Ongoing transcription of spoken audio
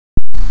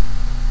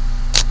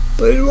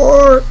Please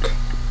work.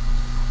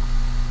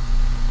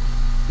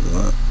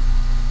 What?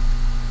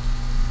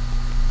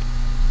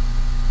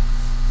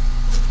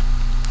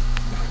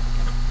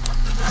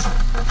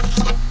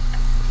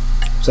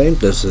 I think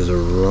this is a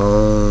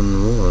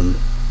wrong one.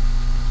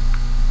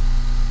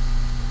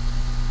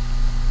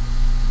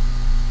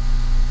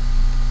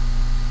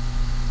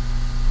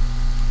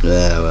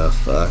 Yeah, well,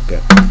 fuck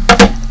it.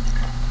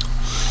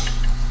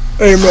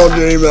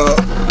 Email.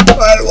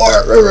 I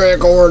work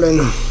recording.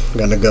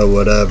 Gotta go,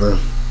 whatever.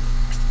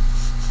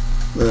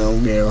 I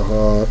don't give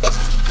a fuck.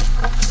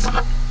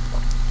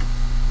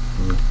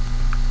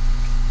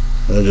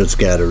 I just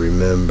gotta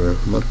remember.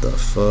 What the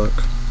fuck?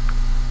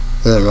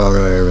 I'm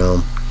already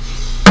around.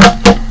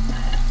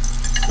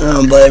 I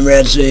don't blame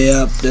Red Sea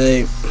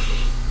update.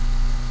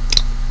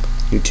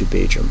 YouTube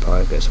Patreon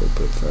podcast will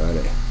put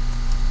Friday.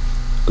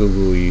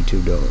 Google,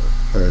 YouTube don't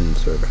earn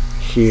server.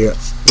 Here,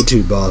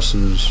 YouTube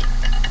bosses.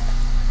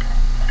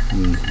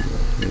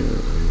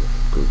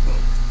 Google.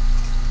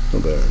 No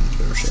better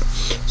than shit.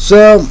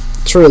 So,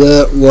 for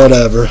that,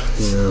 whatever.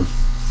 Yeah.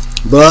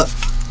 But,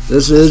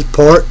 this is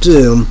part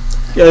 2.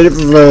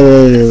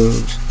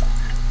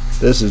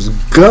 This is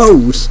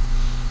Ghost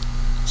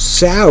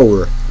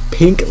Sour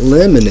Pink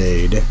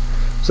Lemonade.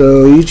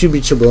 So, YouTube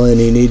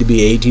AAA, you need to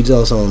be 18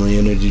 plus only,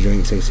 energy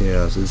drink 16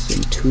 ounces,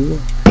 and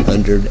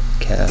 200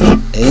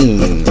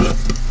 caffeine.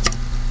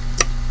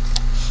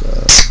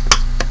 So,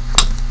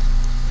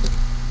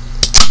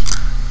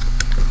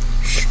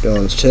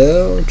 Stone's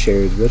Tail,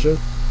 Cherries Bishop.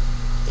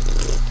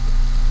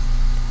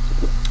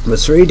 With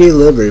 3D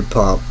Liberty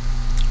Pop.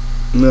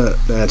 No,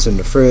 that's in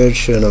the fridge,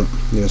 shut up,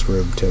 yes,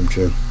 room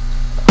temperature.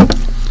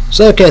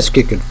 Success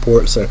kick and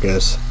port,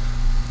 success.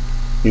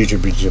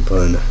 YouTube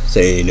Japan,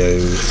 say no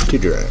to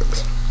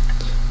drugs.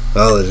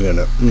 I was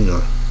gonna,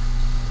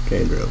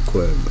 change real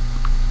quick.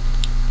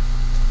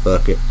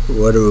 Fuck it.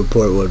 What a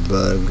report, what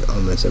bug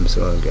on my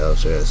Samsung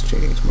Galaxy S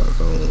tuning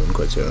smartphone.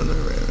 Quite on the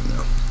right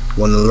now.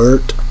 One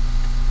alert.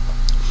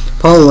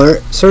 Pollen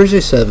alert. Thursday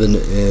 7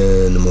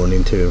 in the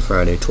morning to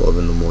Friday 12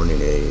 in the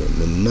morning, 8 a.m.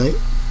 midnight.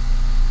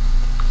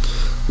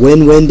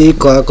 Wind windy,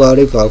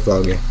 cloudy,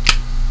 foggy.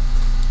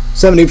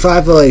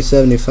 75 LA,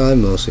 75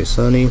 mostly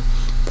sunny.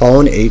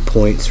 Pollen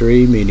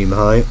 8.3, medium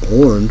high,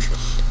 orange.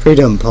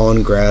 Freedom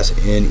pollen, grass,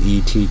 and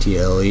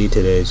ETTLE.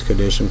 Today's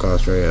condition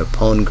concentration of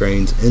pollen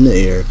grains in the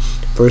air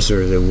for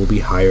Thursday will be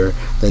higher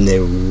than they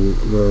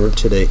were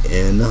today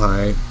in the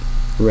high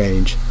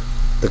range.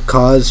 The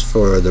cause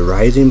for the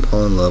rising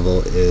pollen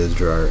level is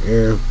drier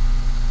air.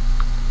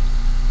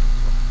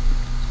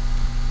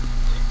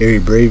 Erie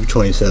Brave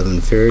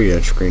 27 Fairy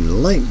edge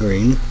green, light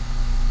green.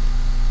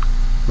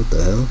 What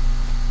the hell?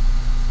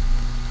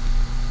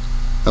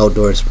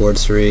 Outdoor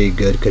sports 3,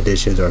 good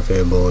conditions are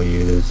favorable.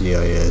 Use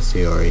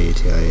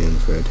DISCRETIN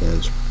for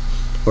attendance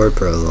or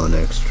Prolon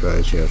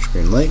exercise. Edge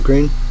green, light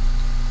green.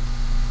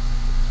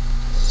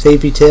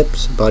 Safety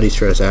tips: body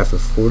stress after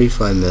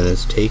 45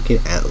 minutes. Taking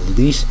at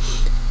least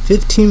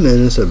 15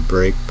 minutes of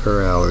break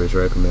per hour is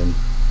recommended.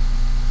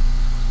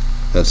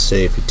 That's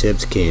safety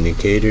tips. Key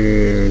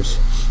indicators: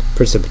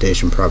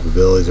 precipitation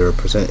probability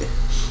 0%.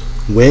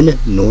 Wind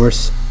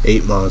north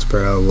 8 miles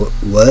per hour.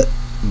 Wet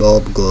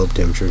bulb globe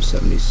temperature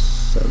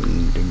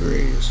 77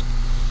 degrees.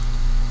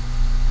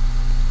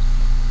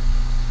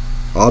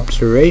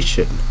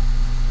 Observation.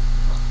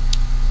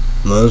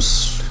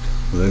 Most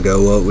we'll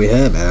go what we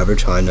have.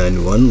 Average high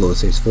 91, low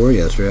 64.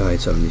 Yesterday high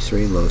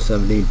 73, low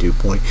 70. Dew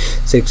point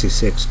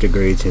 66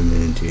 degrees.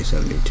 Humidity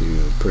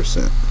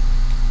 72%.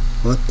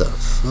 What the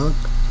fuck?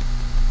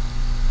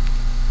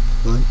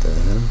 What the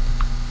hell?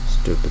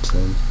 Stupid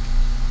thing.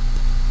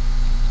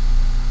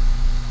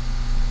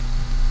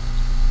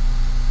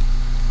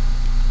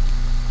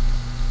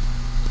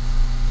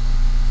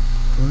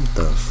 What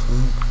the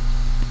fuck?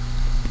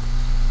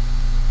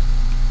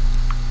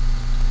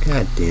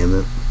 God damn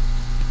it.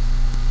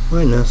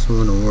 Why not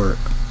want to work?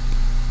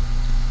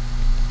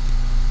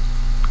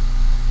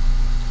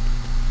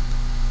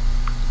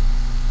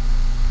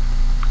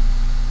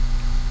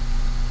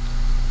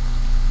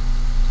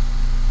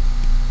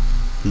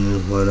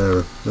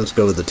 Whatever. Let's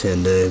go with the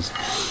 10 days.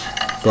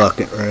 Fuck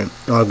it, right?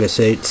 August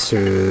 8th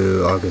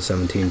through August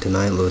 17th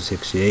tonight, low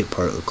 68,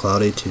 partly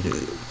cloudy,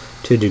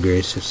 2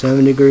 degrees to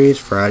 7 degrees.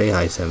 Friday,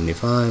 high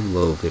 75,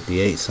 low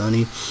 58,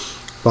 sunny.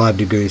 5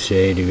 degrees to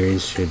 8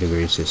 degrees, 2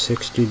 degrees to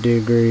 60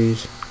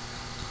 degrees.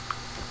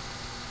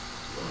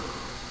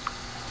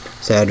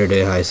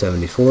 Saturday, high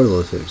 74,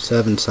 low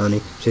 57,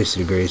 sunny. 6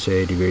 degrees to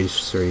 8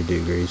 degrees, 3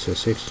 degrees to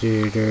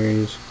 60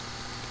 degrees.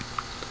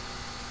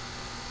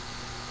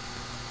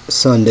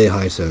 Sunday,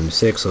 high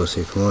 76, low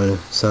 61,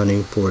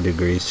 sunny. 4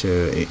 degrees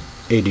to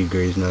 8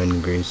 degrees, 9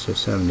 degrees to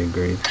 7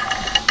 degrees.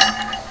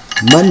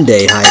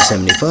 Monday, high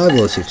 75,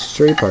 low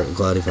 63, partly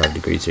cloudy, 5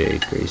 degrees to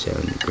 8 degrees,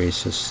 7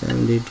 degrees to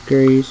 70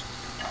 degrees.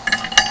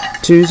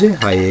 Tuesday,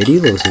 high 80,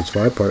 low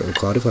 65, partly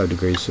cloudy, 5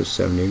 degrees to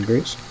 70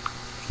 degrees.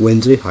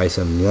 Wednesday, high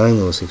 79,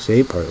 low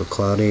 68, partly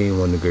cloudy,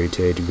 1 degree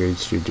to 8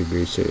 degrees, 2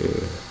 degrees to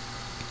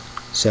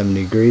 7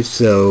 degrees.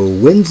 So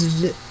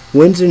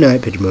Wednesday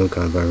night, pitch mode,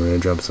 kind of rain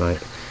drops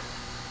night.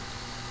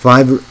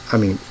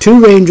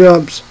 2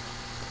 raindrops.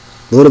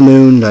 Little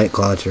moon, night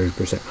cloud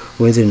 30%.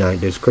 Wednesday night,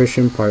 there's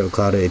Christian, partly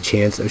cloudy, a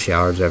chance of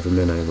showers after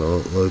midnight.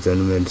 Lows in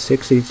the mid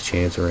 60s,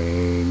 chance of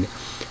rain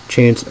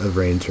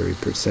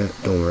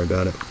 30%. Don't worry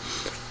about it.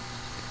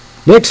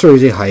 Next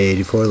Thursday, high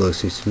 84, low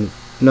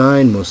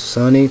 69, mostly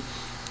sunny.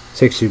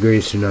 6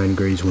 degrees to 9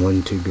 degrees,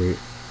 1 degree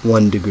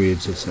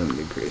to 7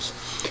 degrees.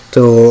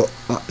 So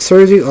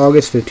Thursday,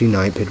 August 15th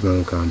night, pitch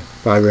con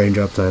 5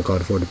 raindrops, night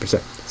cloud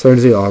 40%.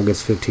 Thursday,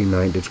 August 15th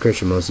night,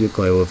 discretion mostly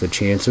cloudy with a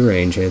chance of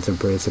rain, chance of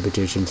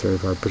precipitation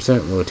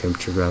 35%, low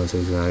temperature around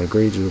 69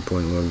 degrees,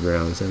 0.1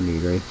 around 70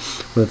 degrees,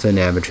 with an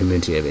average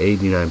humidity of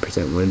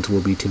 89%. Winds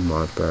will be 2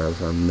 miles per hour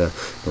from the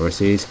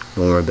northeast.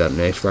 Don't worry about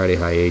next Friday,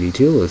 high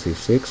 82, low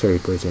 66,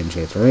 30%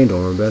 chance of rain.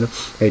 Don't worry about it.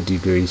 8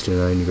 degrees to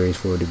 9 degrees,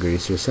 4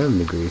 degrees to 7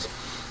 degrees.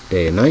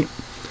 Day and night.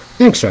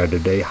 Next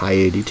Saturday, high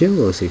 82,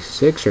 low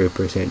 66,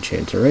 30%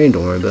 chance of rain.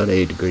 Don't worry about it.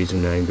 8 degrees to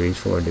 9 degrees,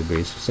 4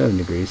 degrees to 7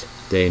 degrees.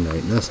 Day and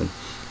night, nothing.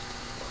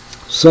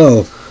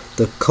 So,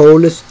 the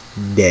coldest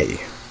day.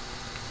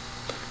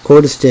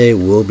 Coldest day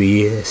will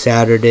be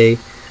Saturday,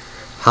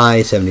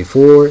 high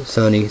 74,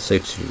 sunny,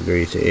 60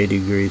 degrees to 80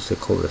 degrees. The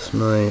coldest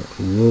night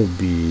will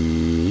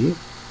be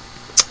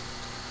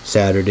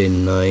Saturday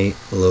night,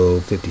 low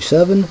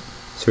 57,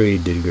 3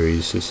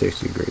 degrees to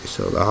 60 degrees.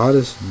 So, the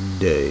hottest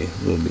day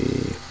will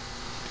be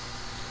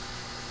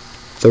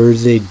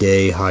Thursday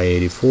day, high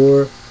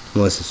 84,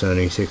 mostly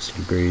sunny,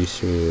 60 degrees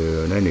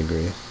to 90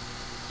 degrees.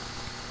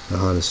 The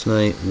hottest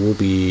night will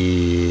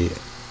be,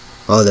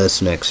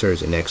 that's next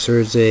Thursday. Next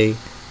Thursday,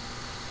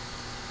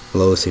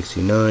 low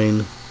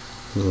 69,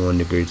 1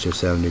 degree to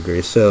 7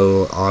 degrees.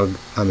 So,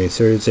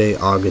 Thursday,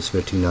 August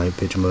 15th night,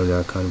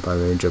 pitchmode.com,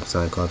 5 raindrops,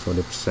 9 cloud,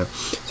 40%.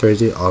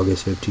 Thursday,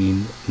 August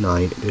 15th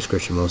night,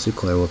 description mostly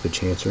clear with a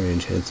chance of rain,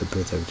 chance of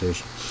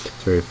precipitation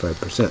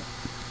 35%.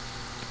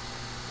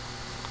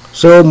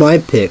 So, my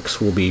picks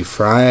will be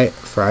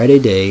Friday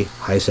day,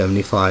 high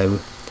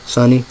 75,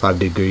 sunny, 5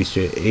 degrees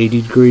to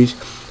 80 degrees.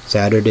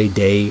 Saturday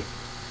day,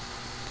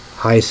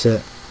 high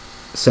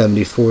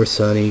 74,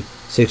 sunny,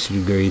 60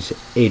 degrees,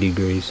 80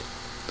 degrees.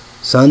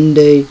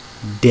 Sunday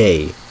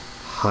day,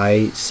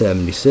 high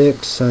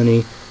 76,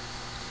 sunny,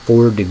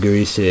 4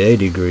 degrees to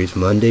 80 degrees.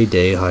 Monday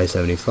day, high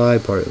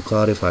 75, partly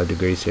cloudy, 5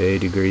 degrees to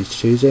 80 degrees.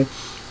 Tuesday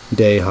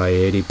day, high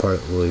 80,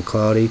 partly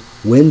cloudy.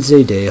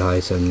 Wednesday day,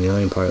 high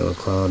 79, partly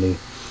cloudy,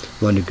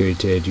 1 degree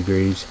to 8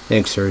 degrees.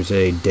 Next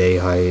Thursday, day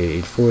high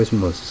 84,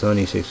 mostly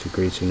sunny, 6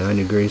 degrees to 9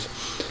 degrees.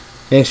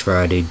 Next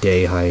Friday,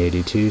 day high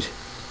 82,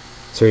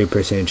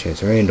 30%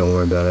 chance of rain. Don't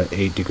worry about it.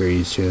 8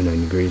 degrees to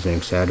 9 degrees.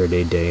 Next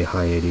Saturday, day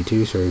high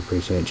 82,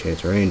 30%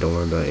 chance of rain. Don't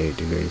worry about it. 8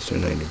 degrees to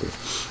 9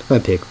 degrees. My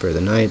pick for the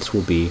nights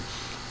will be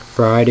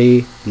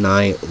Friday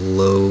night,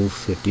 low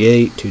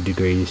 58, 2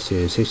 degrees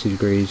to 60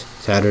 degrees.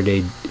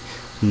 Saturday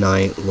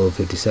night, low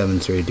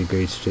 57, 3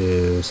 degrees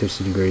to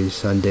 60 degrees.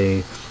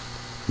 Sunday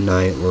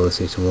night, low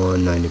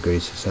 61, 9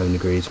 degrees to 7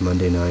 degrees.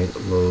 Monday night,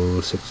 low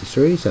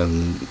 63,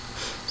 7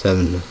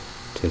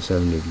 to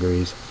 70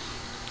 degrees.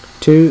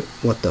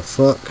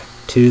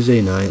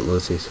 Tuesday night, low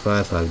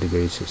 65, 5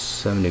 degrees to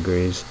 7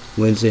 degrees.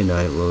 Wednesday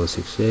night, low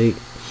 68,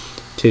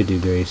 2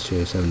 degrees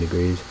to 7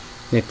 degrees.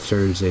 Next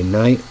Thursday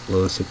night,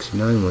 low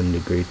 69, 1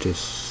 degree to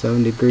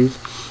 7 degrees.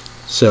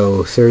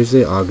 So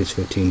Thursday, August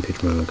 15,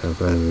 pitch mode kind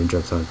of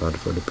raindrops on cloud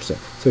 40%.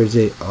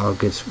 Thursday,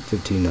 August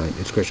 15 night,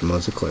 discretion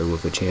mostly clear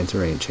with a chance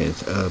of rain,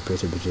 chance of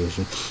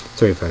precipitation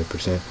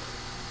 35%.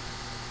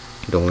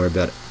 Don't worry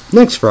about it.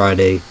 Next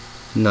Friday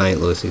night,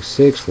 low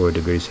 66, 4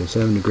 degrees to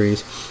 7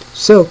 degrees.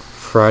 So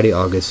Friday,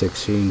 August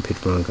 16,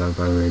 pitch mode kind of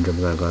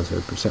raindrops on cloud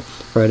 30%.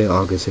 Friday,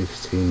 August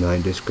 16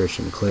 night,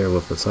 discretion clear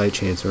with a slight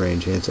chance of rain,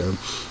 chance of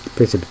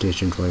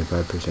precipitation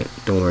 25%.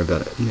 Don't worry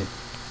about it.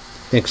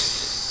 Next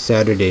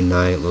Saturday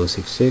night, low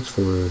 66,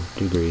 4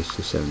 degrees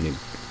to 7 degrees.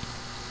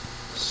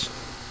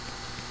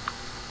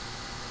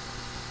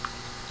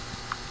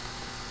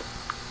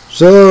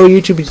 So,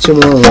 YouTube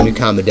channel, let me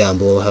comment down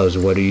below how's the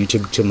weather.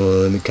 YouTube channel,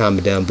 let me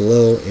comment down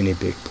below any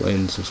big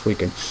plans this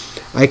weekend.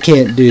 I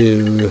can't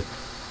do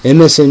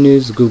MSN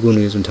News, Google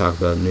News, and talk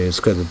about news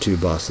because of 2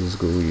 bosses,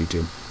 Google,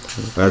 YouTube.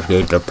 Let's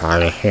get the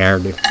party here.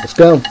 Let's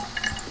go.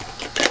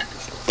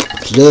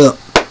 Let's do it.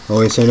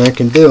 Only thing I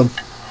can do.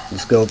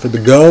 Let's go for the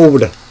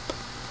gold.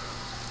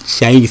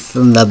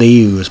 Chasing the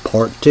Views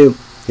Part 2.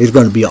 It's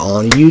going to be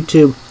on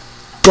YouTube,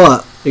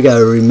 but you got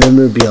to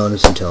remember, be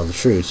honest, and tell the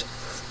truth.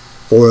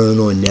 For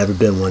Illinois never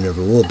been one,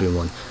 never will be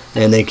one,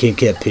 and they can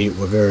compete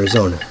with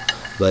Arizona.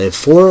 But if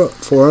for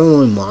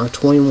Illinois March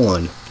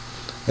 21,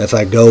 if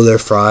I go there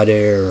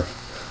Friday or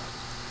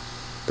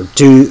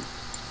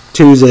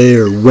Tuesday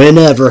or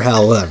whenever,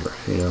 however,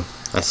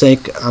 I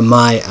think I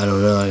might. I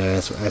don't know. I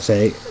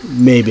say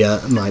maybe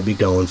I might be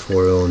going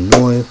for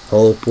Illinois.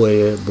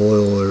 Hopefully,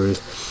 Boilers.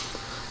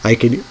 I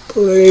can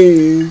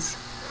please.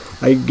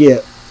 I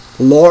get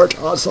large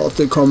hot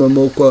salted caramel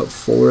mocha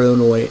for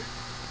Illinois.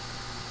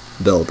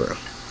 Bellborough.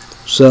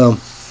 So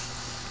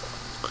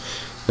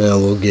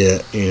we'll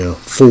get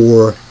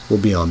 4 will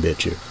be on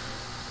BitChute.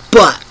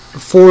 But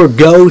for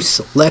Ghost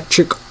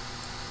Electric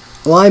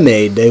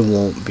Limeade, they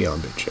won't be on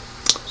BitChute.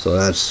 So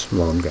that's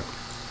where I'm going.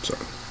 So.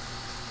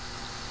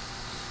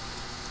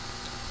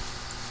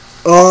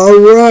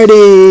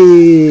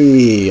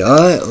 Alrighty!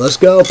 Alright, let's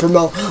go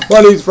promote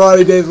one of these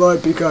Friday Days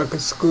Live Peacock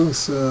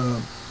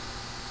exclusive.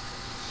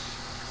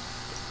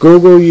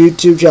 Google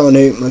YouTube channel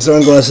name, my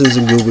sunglasses,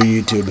 and Google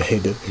YouTube. Hey,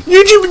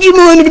 YouTube, you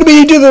mind gonna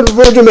be YouTube the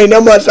virgin mate.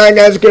 Not much time,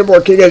 guys.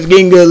 Skateboard, kick guys,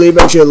 getting good. Leave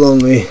my shit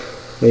lonely.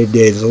 Leave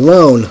days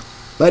alone.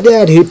 My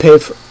dad, he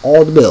paid for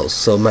all the bills,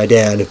 so my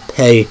dad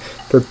pay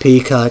for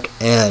Peacock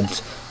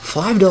ads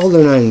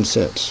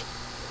 $5.90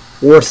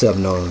 or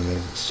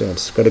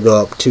 $7.90. Got to go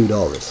up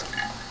 $2.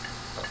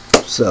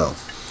 So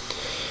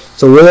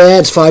with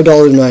ads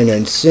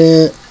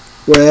 $5.99.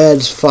 With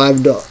ads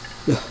 $5.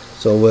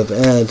 So with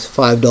ads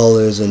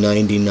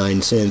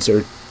 $5.99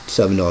 or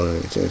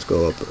 $7.90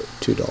 go up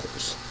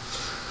 $2.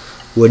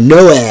 With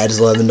no ads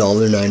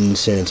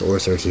 $11.90 or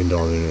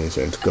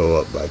 $13.90 go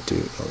up by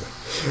 $2.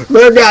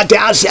 Remember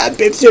down 7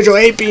 p.m. Central,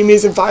 8 p.m.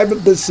 Eastern, 5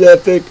 p.m.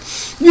 Pacific.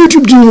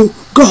 YouTube channel.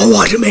 Go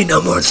watch it. Made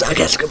no more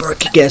sarcastic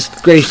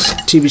guest. Greatest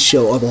TV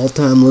show of all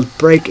time. Let's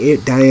break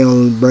it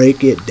down.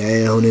 Break it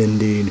down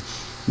indeed.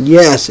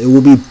 Yes, it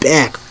will be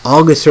back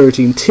August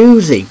 13th,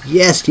 Tuesday.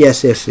 Yes.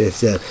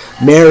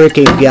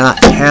 American Got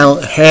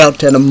Talent, Hell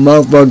to the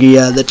Motherfucker.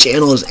 Yeah, the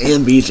channel is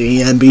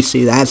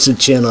NBC. That's the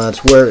channel.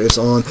 That's where it's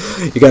on.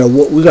 We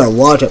gotta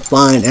watch it,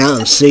 find out,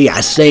 and see.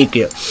 I think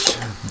it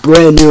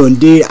brand new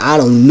indeed. I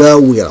don't know.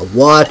 We gotta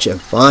watch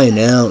and find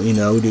out. You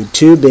know, we do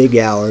 2 big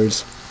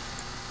hours.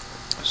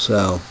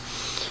 So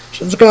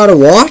just gotta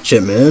watch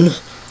it, man.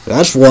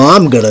 That's what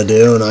I'm gonna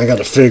do, and I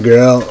gotta figure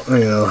out,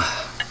 you know,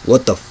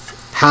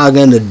 how I'm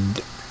gonna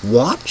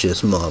watch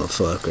this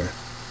motherfucker.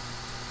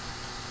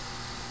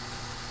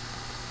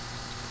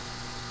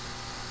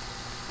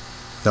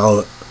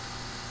 Oh,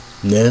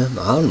 yeah,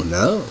 I don't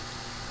know.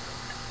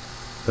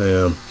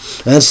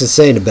 That's the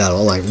saying about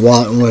it. Like,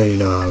 what you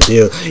know, do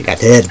you got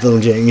the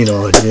headphones, you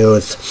know, do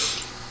it's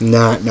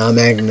not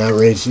acting, not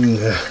rich,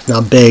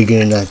 not big,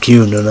 and not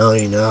cute, you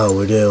know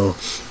we do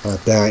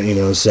like that, you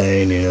know,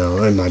 saying, you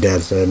know, and my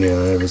dad said, you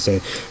know,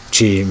 everything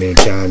cheap, man,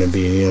 China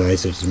being the United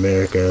States of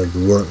America, the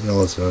work and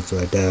all stuff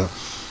like that.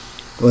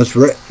 Well, it's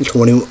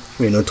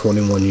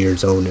 21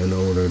 years old and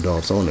older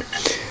adults on it.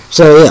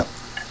 So yeah,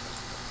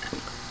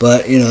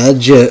 but you know,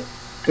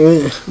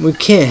 we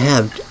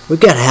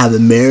gotta have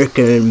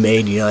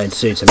American-made, United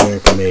States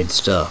American-made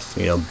stuff,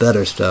 you know,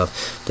 better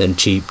stuff than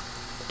cheap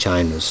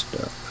China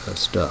stuff.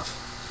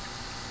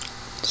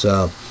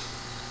 So,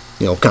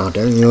 you know,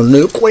 content, you know,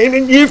 new queen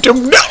and YouTube,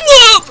 no,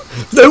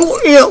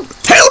 you know,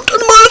 hell to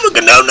the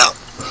motherfucker, no.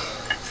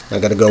 I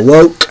gotta go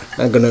woke.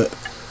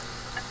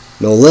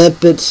 No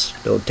Olympics,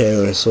 no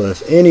Taylor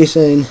Swift,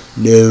 anything.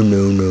 No.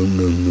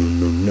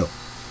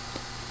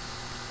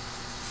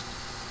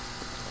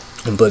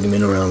 And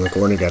Boogeyman around the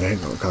corner, gotta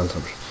hang on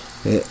consumption.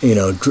 You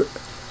know,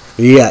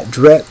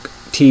 direct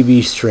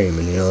TV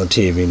streaming, you know,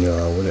 TV, you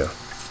know, whatever.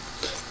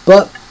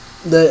 But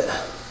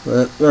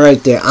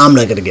right there, I'm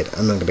not gonna get it.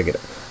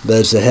 But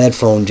it's the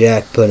headphone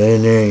jack, put it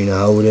in there, you know,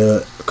 hold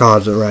it,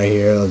 constant right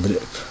here,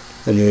 the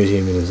new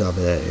TV and stuff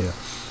like that, you know.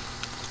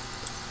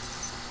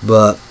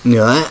 But you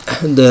know,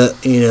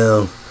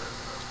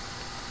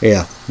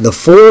 the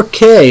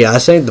 4K. I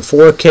think the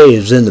 4K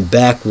is in the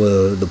back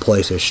with the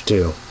PlayStation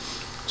 2.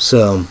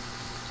 So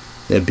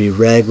it'd be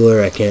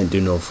regular. I can't do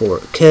no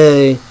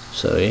 4K.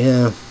 So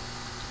yeah,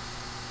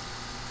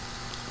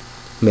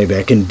 maybe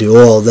I can do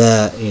all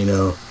that, you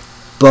know.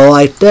 But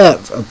like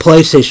that, a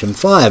PlayStation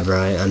 5,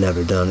 right? I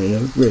never done it.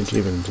 You know,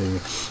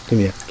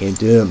 can't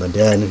do it. My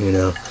dad, you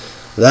know,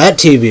 that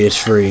TV is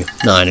free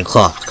 9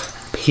 o'clock.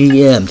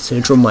 p.m.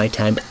 Central My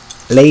Time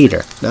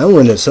later. Now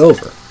when it's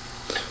over.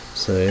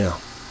 So yeah.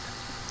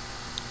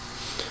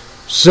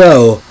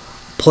 So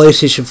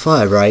PlayStation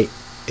 5, right?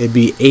 It'd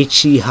be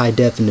HD high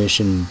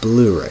definition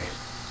Blu-ray.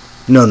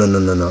 No.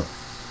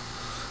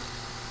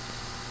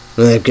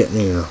 I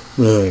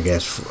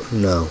guess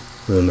no.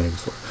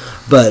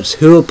 But it's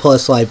Hulu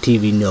Plus Live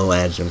TV, no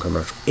ads and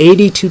commercial.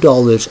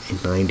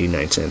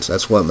 $82.99.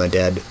 That's what my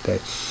dad paid.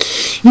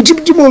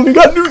 YouTube, only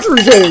got news for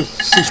saying.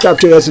 Subscribe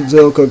to us at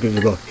Zillow Cookies.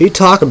 He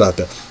talked about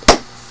that.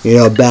 You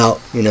know,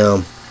 about, you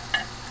know,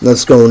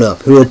 that's going up.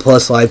 Hulu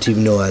Plus Live TV,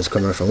 no ads,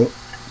 commercial.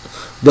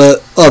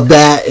 But of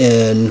that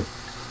and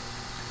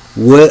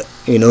with,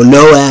 you know,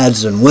 no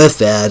ads and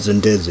with ads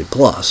and Disney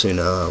Plus, you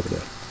know.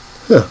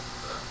 Huh.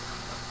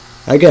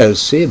 I gotta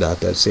see about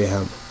that, see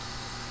how.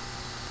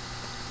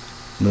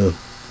 No,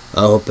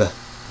 I hope that,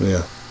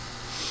 yeah.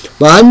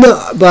 But I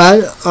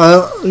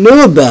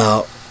knew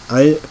about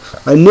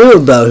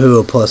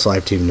Hulu Plus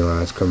Live TV No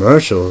Ads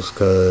commercials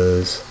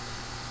because,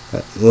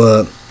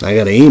 well, I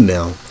got an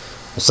email.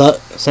 I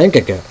think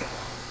I got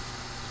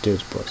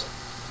Disney Plus.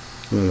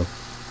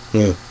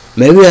 Yeah.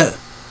 Maybe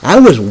I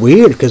was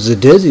weird because the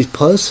Disney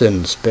Plus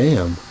and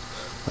spam.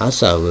 I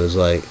thought it was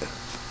like,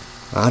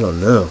 I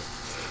don't know.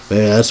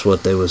 Maybe that's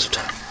what they was.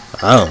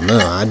 I don't know.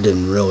 I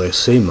didn't really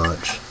see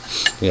much.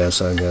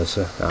 Yes, I guess.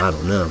 I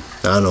don't know.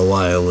 I don't know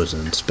why it was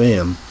in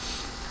spam.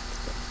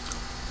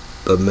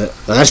 But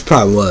that's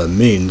probably what it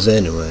means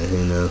anyway,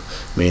 you know.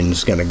 I mean,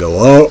 it's gonna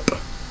go up.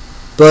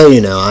 But,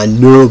 you know, I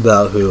knew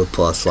about Hulu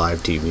Plus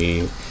Live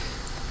TV.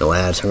 No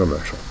ads or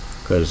commercial.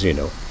 Because, you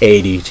know,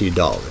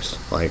 $82.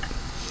 Like,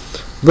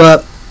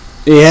 but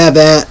you have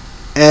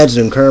ads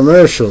and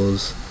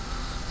commercials.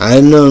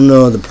 I don't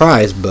know the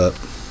price, but,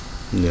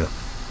 yeah.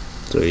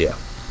 So, yeah.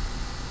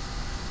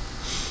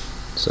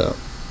 So,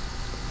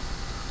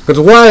 because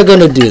why are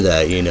gonna do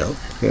that, you know?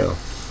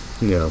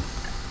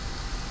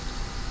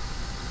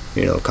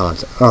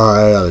 Content. Oh,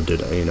 I gotta do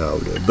that, you know.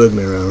 Book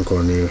me around the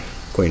corner,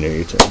 Queen of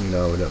YouTube, you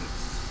know.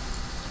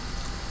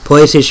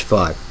 PlayStation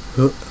 5,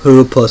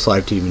 Hulu Plus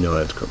Live TV, no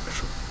ads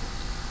commercial.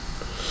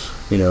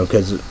 You know,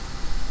 because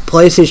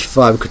PlayStation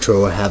 5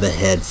 controller have a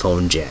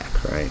headphone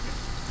jack, right?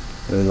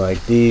 And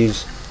like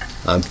these,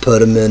 I put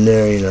them in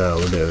there, you know.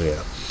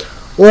 Yeah.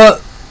 Well,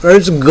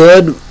 it's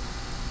good.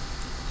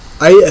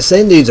 I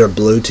think these are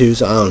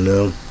Bluetooth. I don't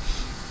know.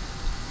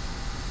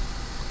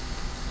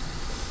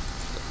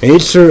 He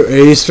threw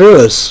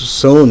a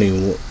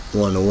Sony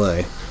one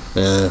away.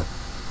 Yeah,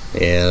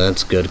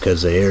 that's good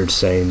because the air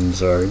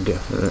stains are good.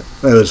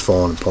 It was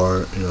falling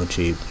apart, you know,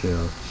 cheap,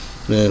 you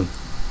know.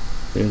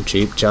 Yeah,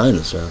 cheap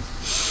China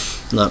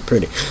stuff. Not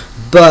pretty.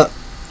 But,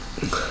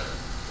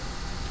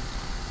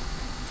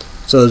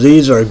 so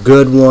these are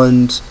good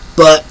ones,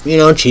 but, you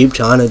know, cheap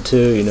China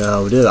too, you know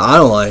how it is. I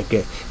don't like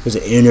it because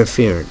of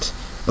interference.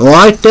 And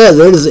like that,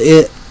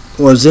 it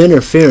was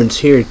interference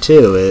here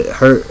too. It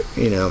hurt,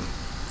 you know.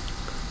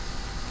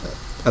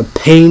 A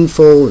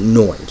painful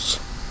noise.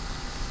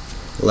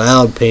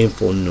 Loud,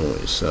 painful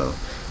noise. So,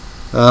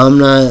 I'm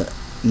not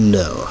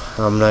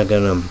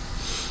gonna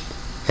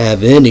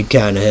have any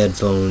kind of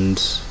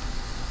headphones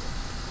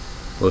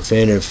with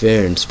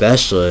interference,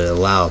 especially a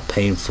loud,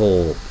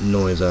 painful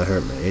noise that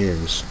hurt my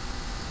ears.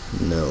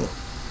 No.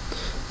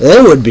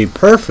 It would be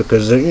perfect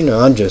because, you know,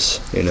 I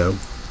just, you know.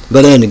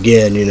 But then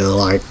again, you know,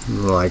 like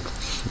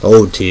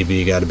old TV,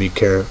 you gotta be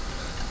careful.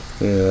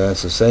 You know,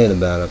 that's the saying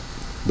about it.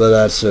 But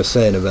that's the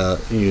saying about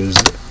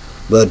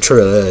but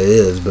true it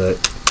is, but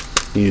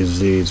use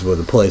these with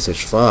a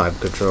PlayStation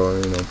 5 controller,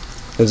 you know.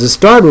 Because it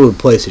started with a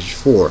PlayStation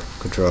 4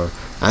 controller.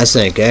 I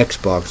think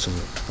Xbox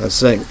was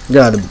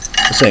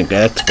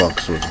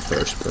the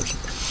first person.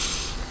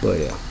 But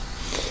yeah.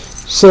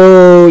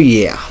 So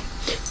yeah.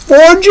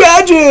 4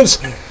 judges!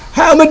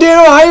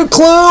 Hamadino, High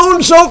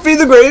Clone, Sophie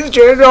the Greatest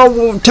Judge of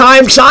all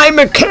time,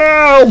 Simon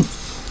Cowell!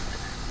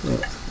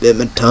 Bit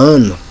my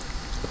ton.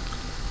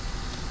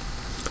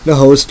 The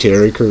host,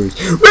 Terry Crews.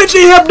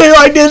 Richie update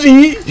like this,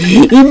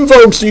 even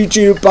folks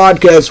YouTube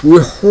podcasts, we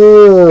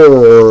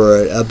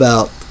heard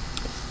about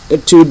the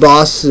 2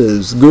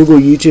 bosses. Google,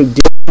 YouTube,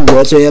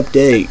 Retzi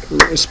Update.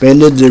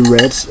 Expanded the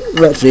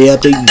Retzi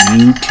Update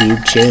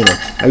YouTube channel.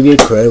 I give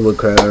credit where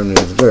credit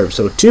is deserved.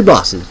 So 2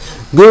 bosses.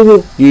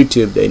 Google,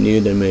 YouTube, they knew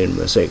they made a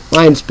mistake.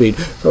 Lionspeed,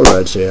 so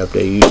Retzi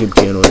Update YouTube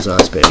channel is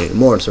not spending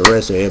anymore. So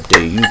Retzi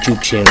Update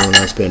YouTube channel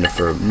not spending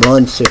for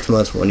months, 6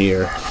 months, 1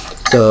 year.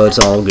 So it's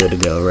all good to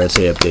go.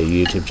 Retzi Update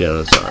YouTube channel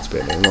is not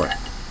spending anymore.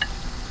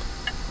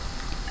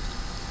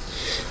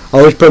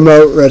 Always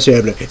promote Retzi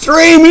Update.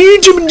 3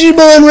 YouTube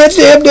channel,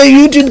 Retzi Update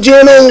YouTube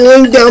channel.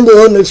 Link down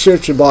below in the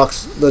description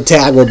box. The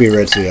tag will be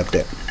Retzi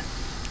Update.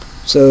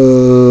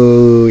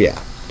 So yeah.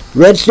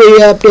 Retzi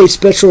Update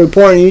special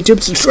report on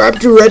YouTube. Subscribe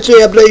to Retzi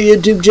Update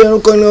YouTube channel.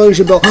 Click the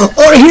notification bell.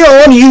 Or here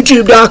on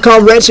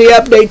YouTube.com. Retzi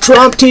Update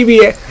Trump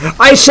TV.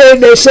 I say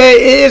they say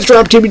it is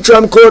Trump TV.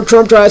 Trump Court.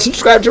 Trump tries.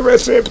 Subscribe to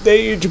Retzi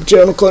Update YouTube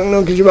channel. Click the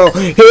notification bell.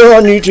 Here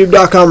on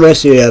YouTube.com.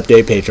 Retzi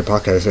Update Patreon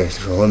podcast.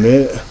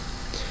 Limit.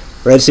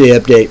 Retzi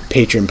Update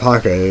Patreon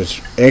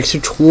podcast.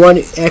 Extra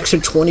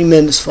 20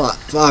 minutes.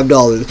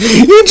 $5.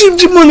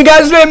 YouTube money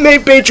guys. That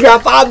made Patreon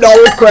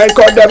 $5. Credit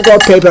card, debit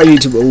card, PayPal,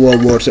 YouTube.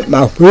 World War Z.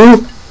 Mouth.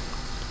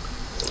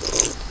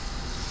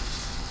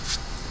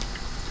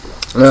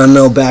 I don't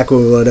know, back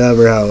with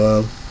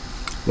whatever,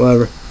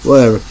 whatever.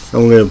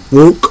 I'm gonna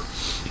whoop.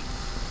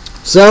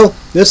 So,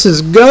 this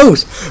is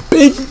Ghost.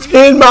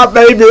 In my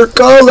favorite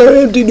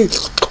color, MTD.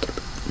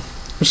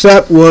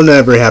 Except will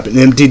never happen.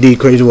 MTD,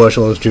 Crazy Wash,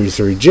 Loans, 2 to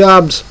 3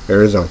 Jobs,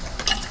 Arizona.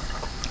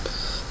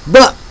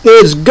 But,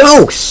 it's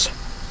Ghost.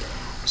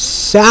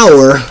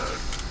 Sour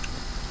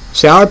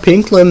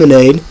Pink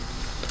Lemonade,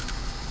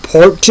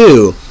 Part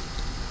 2.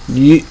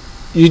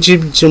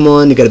 YouTube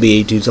channel, you gotta be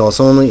 18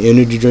 sauce only.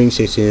 Energy drink,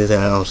 16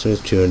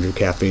 ounces, 200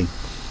 caffeine.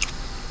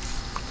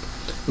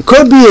 It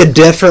could be a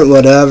different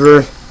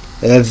whatever.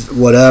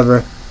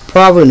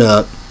 Probably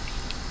not.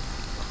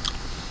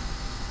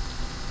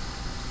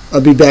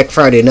 I'll be back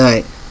Friday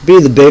night.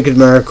 Be the biggest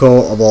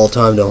miracle of all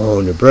time to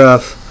hold your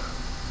breath.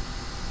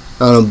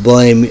 I don't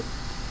blame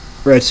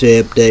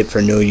Retzi Update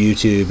for no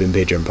YouTube and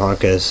Patreon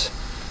podcasts.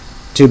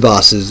 2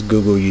 bosses,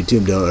 Google,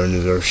 YouTube don't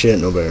earn their shit,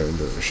 nobody earns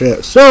their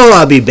shit. So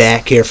I'll be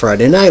back here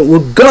Friday night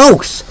with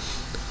Ghost.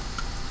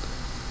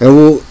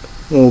 And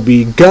we'll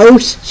be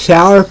Ghost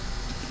Sour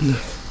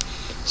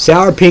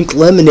Pink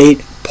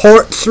Lemonade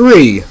Part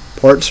 3.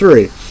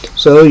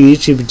 So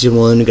YouTube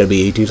one gotta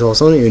be 18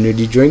 sauce on it,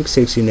 energy drink,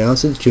 16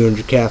 ounces,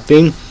 200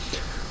 caffeine.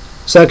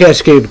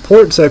 Sarcastic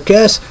report,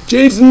 Sarcast,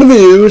 chasing the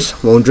views.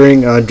 Won't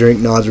drink, I drink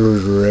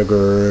Nazareth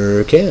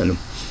regular can.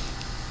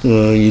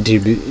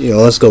 YouTube,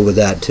 let's go with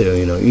that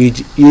too.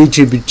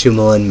 YouTube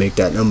 2 make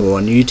that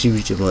 #1.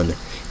 YouTube 2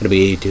 it'll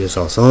be 82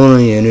 sauce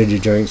only, energy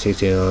drink,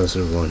 60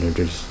 ounces,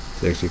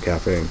 160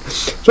 caffeine.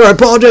 So I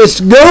apologize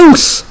to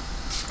Ghosts.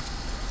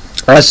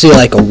 I see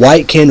like a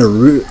white can of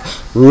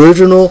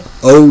original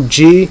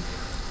OG.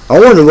 I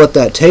wonder what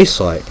that tastes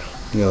like.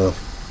 Well,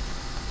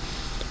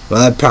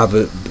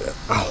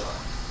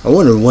 I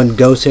wonder when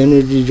Ghost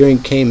energy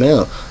drink came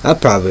out. I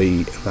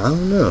don't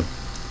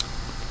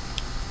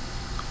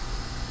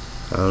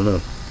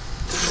know.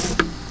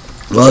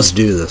 Let's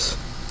do this.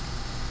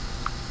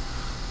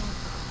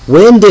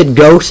 When did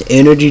Ghost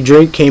energy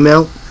drink came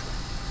out?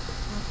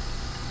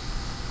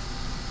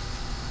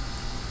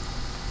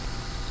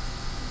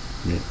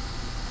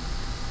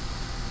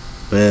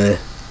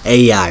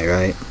 AI,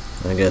 right?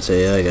 I guess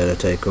AI gotta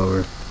take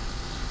over.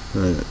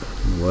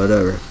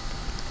 Whatever.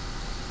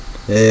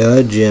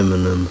 AI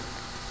Gemini.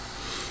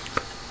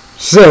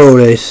 So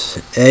they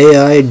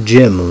AI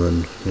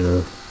Gemini,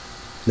 the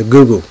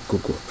Google.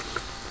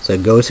 So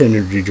Ghost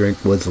energy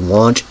drink was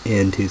launched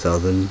in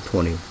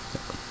 2020.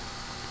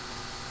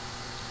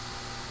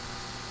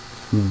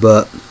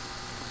 But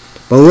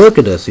look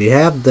at this. You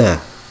have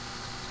that.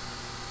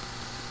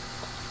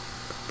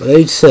 But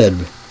they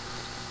said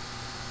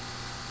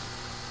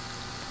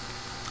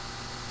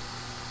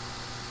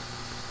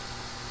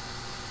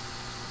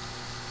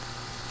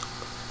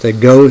that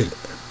Ghost.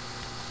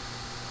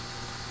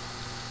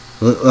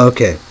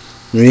 Okay.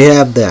 We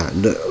have that.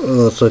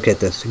 Let's look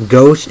at this.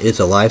 Ghost is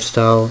a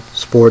lifestyle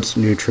sports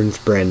nutrients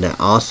brand that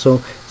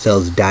also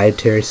sells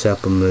dietary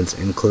supplements,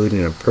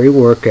 including a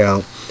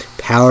pre-workout,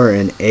 power,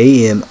 and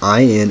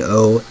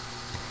AMINO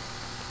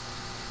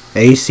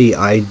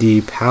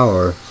ACID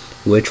power,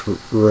 which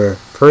were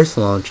first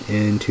launched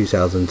in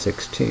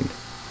 2016.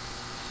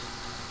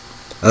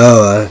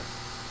 Oh,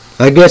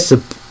 I guess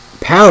the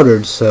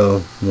powdered,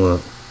 so, well,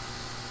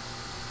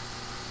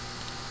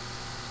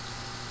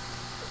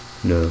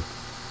 no.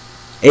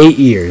 8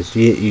 years.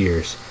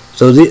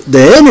 So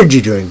the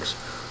energy drinks,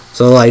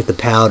 so like the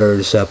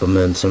powdered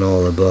supplements and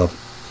all the above,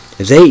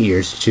 is 8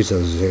 years,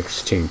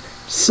 2016.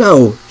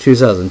 So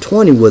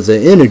 2020 was the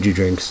energy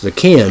drinks, the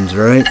cans,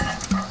 right?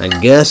 I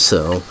guess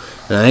so.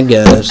 And I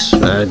guess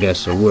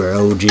we're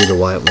OG, the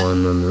white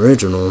one, and the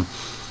original.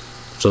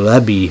 So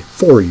that'd be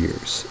 4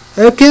 years.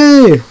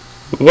 Okay.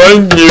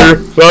 1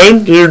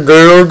 year,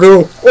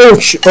 go. Oh,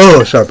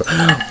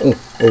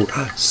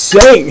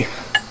 sorry.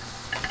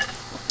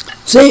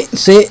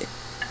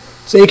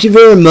 Thank you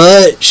very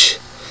much.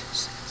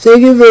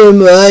 Thank you very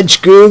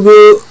much,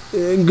 Google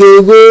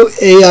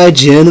AI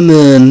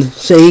Gentleman.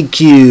 Thank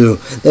you.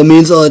 That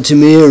means a lot to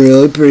me. I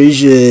really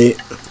appreciate.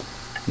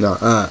 No,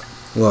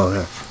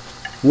 well,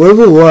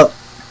 what?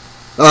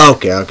 Oh,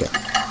 okay.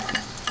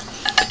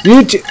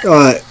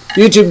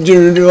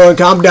 YouTube,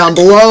 comment down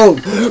below.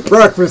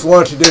 Breakfast,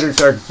 lunch, dinner,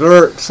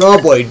 dessert,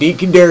 Subway,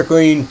 Deacon Dairy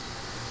Queen,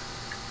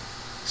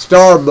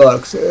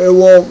 Starbucks. It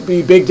won't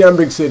be Big Town,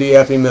 Big City,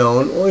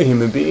 FML, or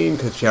human being,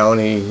 because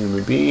Challenge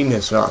human being,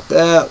 it's not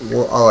that.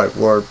 I like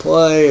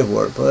wordplay,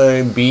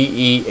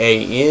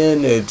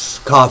 BEAN, it's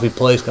coffee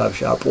place, coffee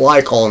shop,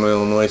 like all in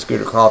Illinois,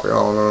 Scooter Coffee,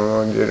 all in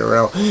Illinois, get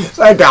around.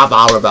 They talk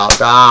all about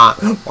that.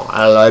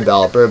 I love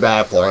the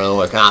back for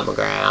Illinois Common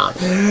Ground.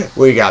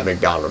 We got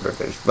McDonald's,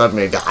 but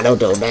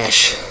McDonald's don't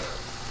dash.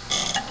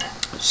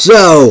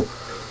 So,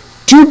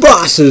 2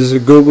 bosses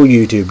of Google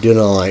YouTube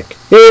didn't like.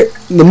 Here,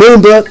 the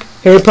Moon book,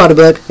 Harry Potter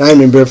book,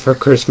 Nightmare Before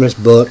Christmas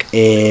book,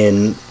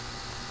 and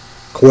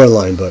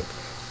Coraline book.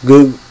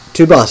 2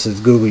 bosses,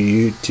 Google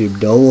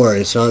YouTube. Don't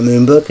worry, it's not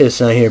Moon book, it's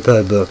not Harry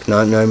Potter book,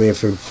 not Nightmare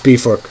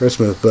Before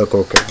Christmas book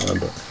or Coraline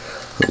book.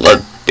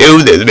 Let's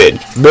do this, bitch.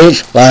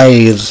 Bitch,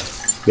 please.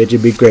 Bitch,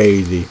 it'd be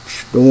crazy.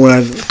 Don't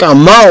worry.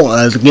 Come on,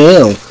 let's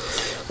go.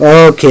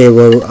 Okay,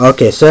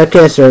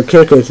 Sarcast or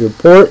Kickers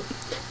report.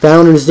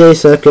 Founders Day,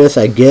 Sarcast,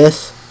 I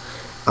guess.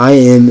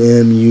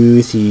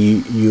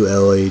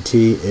 IMMUCULAT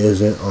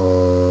isn't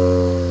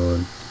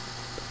on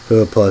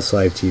Hulu Plus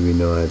Live TV,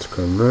 no ads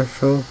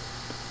commercial.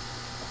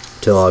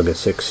 Till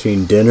August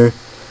 16, dinner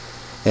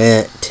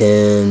at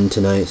 10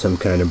 tonight, some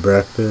kind of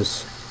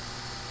breakfast.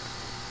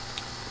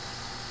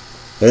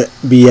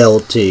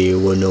 BLT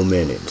with no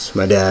mayonnaise.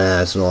 My dad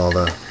has all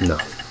the no.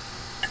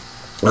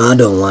 I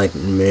don't like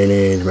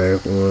mayonnaise.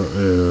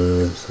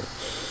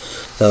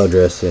 Salad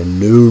dressing.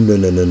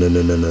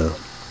 No.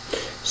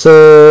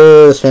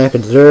 So, snack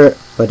and dessert.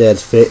 My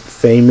dad's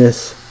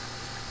famous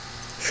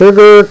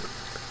sugar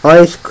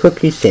ice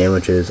cookie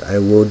sandwiches. I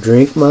will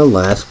drink my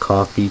last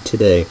coffee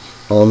today.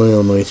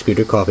 Only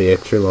Scooter Coffee,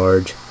 extra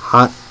large,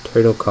 hot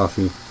turtle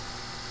coffee.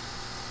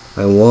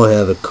 I will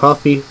have a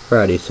coffee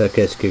Friday.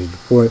 Sarcast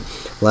report.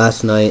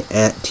 Last night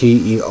at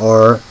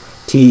TERRA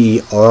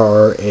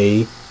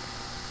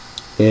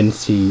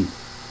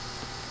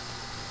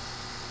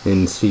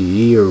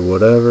NCE or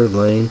whatever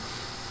lane.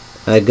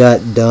 I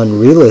got done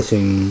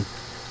re-listening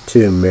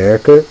to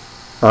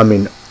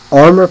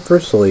Armor for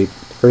Sleep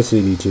First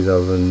CD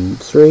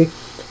 2003.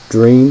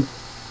 Dream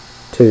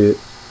to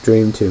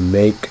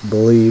Make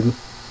Believe.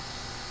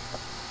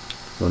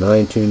 On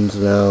iTunes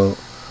now,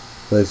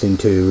 listening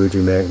to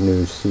Woody Mac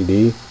new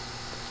CD.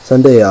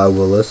 Sunday I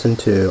will listen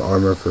to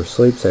Armor for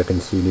Sleep,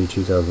 second CD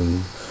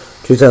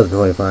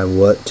 2025,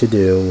 What to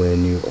Do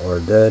When You Are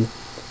Dead.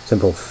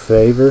 Simple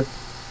Favor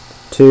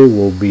 2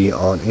 will be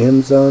on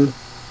Amazon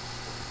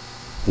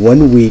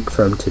 1 week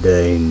from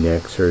today,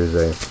 next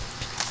Thursday.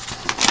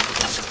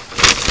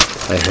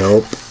 I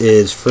hope it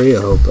is free.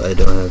 I hope I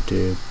don't have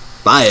to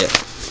buy it.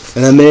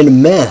 And I made a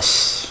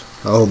mess.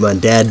 I hope my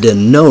dad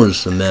didn't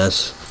notice the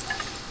mess.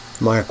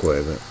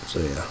 Microwave it.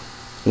 So yeah.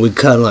 We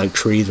cut like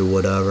trees or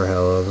whatever,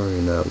 however,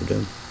 you know what we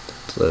do.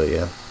 So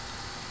yeah.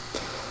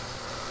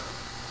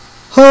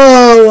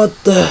 Oh,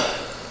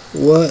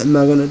 what am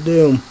I gonna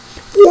do?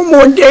 4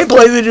 more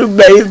gameplays to do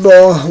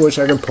baseball. I wish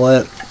I could play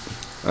it.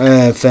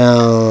 I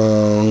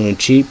found a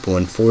cheap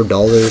one,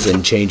 $4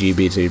 and change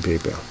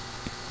EBTP.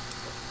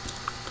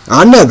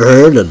 I never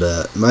heard of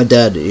that. My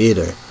dad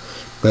either.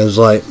 I was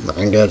like,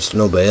 I guess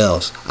nobody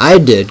else. I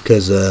did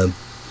because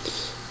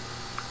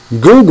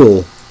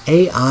Google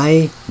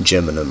AI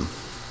Gemini.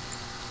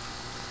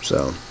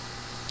 So,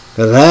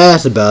 because I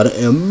asked about it,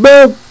 and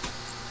boom,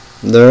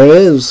 there it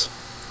is.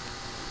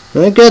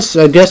 And I guess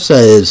that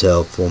is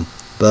helpful,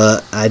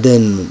 but I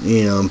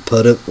didn't,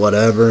 put it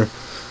whatever.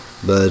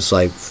 But it's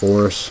like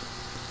force.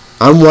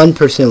 I'm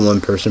 1%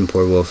 one person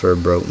poor welfare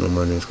broke no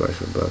money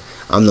question, but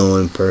I'm the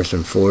only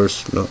person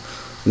forced. No,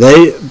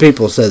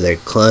 people say they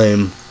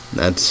claim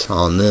that's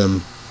on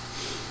them.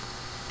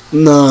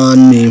 Not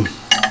on me.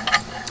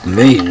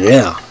 Me,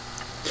 yeah.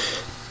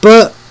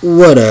 But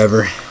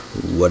whatever.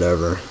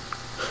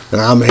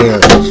 And I'm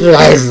here.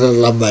 Slice the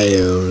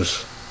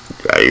LeBails.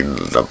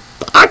 The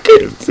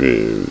pocket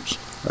fuse.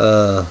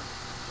 I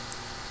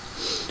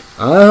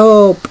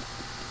hope.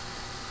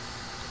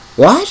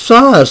 Well, I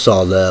saw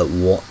that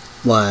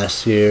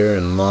last year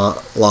and a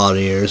lot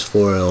of years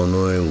for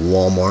Illinois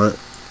Walmart.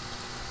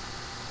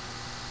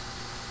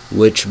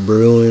 Witch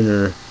Brewing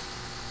or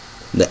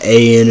the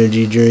A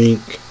energy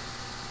drink.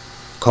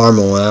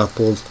 Caramel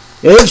apples.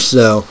 If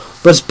so,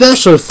 but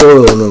especially for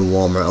Illinois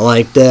Walmart, I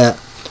like that.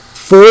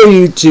 For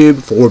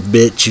YouTube, for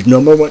bitch, you know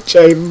what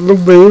changing the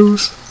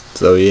bills.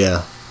 So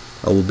yeah,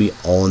 I will be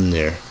on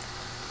there.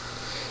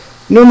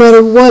 No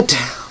matter what,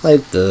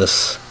 like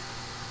this.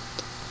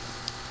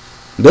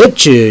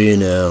 Bet you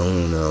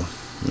know,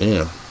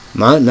 yeah.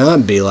 Might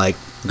not be like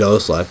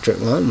Ghost Electric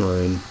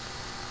Limelight.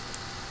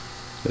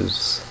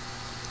 Because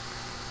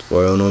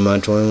for Illinois My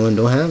 21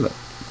 don't have it.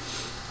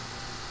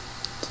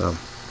 So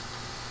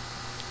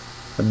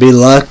I'd be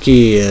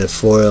lucky if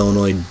 4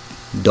 Illinois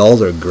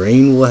Dollar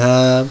Green will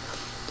have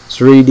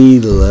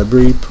 3D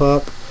Liberty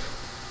Pop.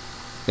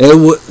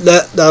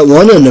 That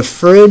one in the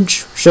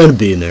fridge should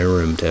be in their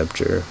room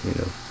temperature,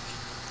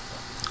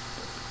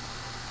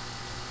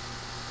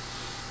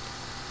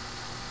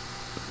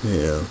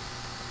 Yeah.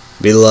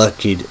 Be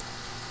lucky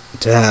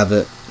to have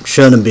it.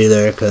 Shouldn't be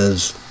there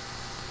because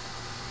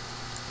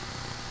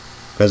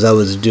I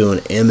was doing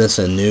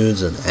MSN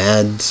News and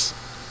ads.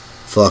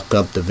 Fuck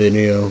up the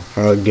video,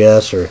 I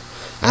guess, or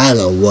I don't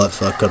know what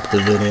fuck up the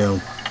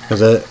video.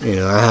 Because I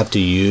have to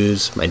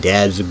use my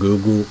dad's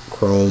Google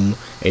Chrome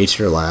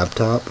Acer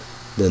laptop.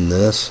 Then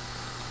this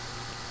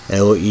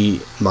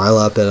my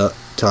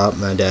laptop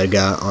my dad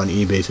got on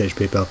eBay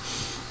PayPal.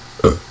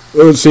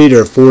 It's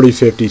either $40,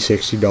 $50,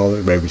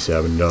 $60, maybe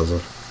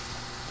 $7.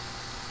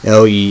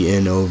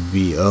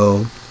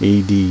 LENOVO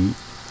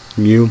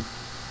EDU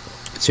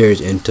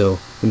Series Intel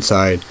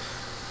inside.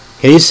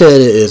 He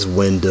said it is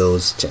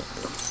Windows 10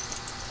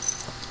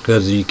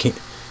 because you can't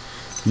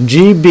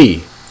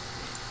GB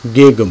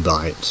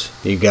gigabytes.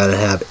 You gotta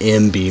have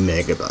MB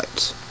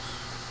megabytes.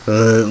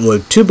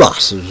 With 2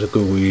 boxes of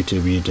Google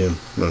YouTube.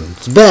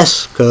 It's the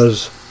best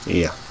because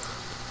yeah.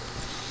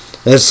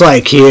 It's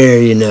like here,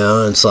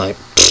 it's like.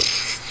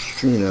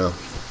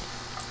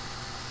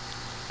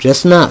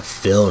 Just not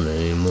feeling it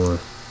anymore.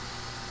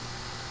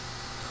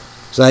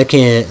 So I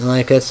can't,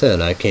 like I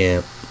said, I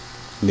can't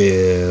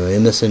do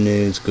MSN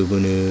News, Google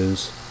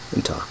News,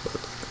 and talk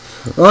about it.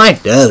 I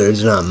like the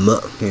others, not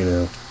much,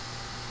 I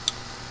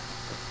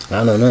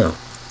don't know.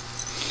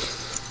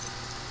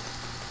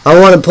 I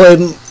want to play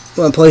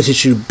my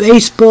PlayStation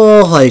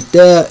baseball like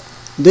that.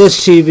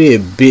 This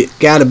TV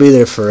gotta be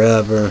there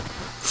forever.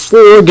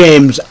 4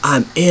 games,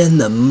 I'm in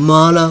the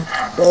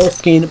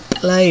motherfucking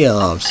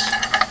playoffs.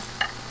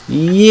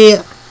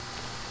 Yeah.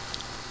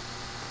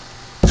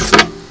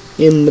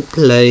 In the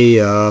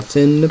playoffs.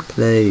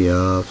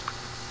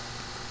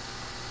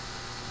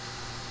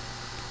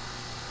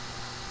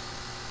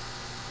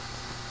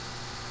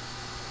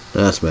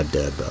 That's my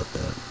dad about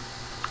that.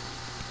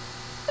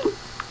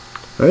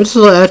 There's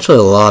actually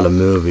a lot of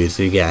movies.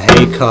 You got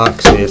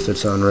Haycock, see if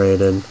it's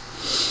unrated.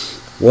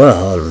 What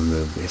other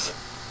movies?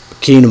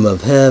 Kingdom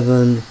of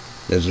Heaven.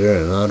 Is there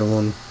another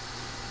one?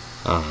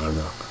 I don't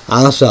know.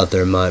 I thought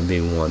there might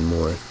be one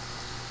more.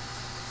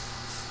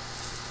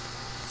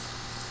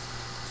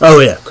 Oh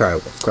yeah,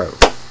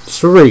 Crywolf.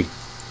 3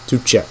 to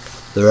check.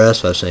 The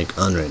rest I think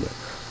unrated.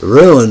 The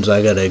Ruins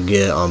I gotta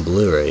get on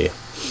Blu-ray.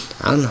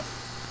 I don't know.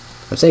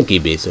 I think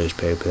eBay says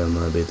PayPal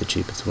might be the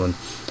cheapest one.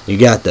 You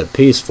got that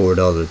piece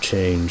 $4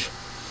 change.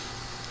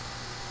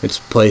 It's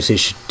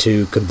PlayStation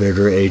 2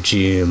 converter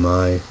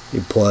HDMI.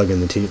 You plug in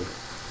the TV.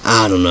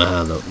 I don't know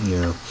how to, you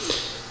know.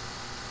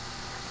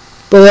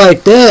 But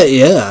like that,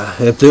 yeah.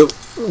 If it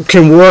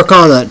can work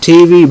on that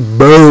TV,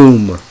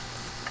 boom.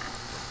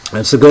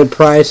 That's a good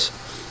price.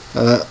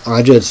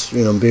 I just,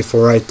 you know,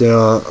 before right there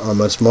on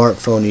my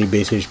smartphone,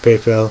 eBay slash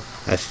PayPal,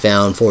 I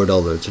found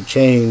 $4 to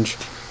change.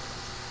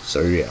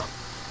 So yeah,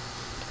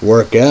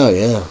 work out,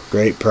 yeah,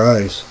 great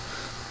price.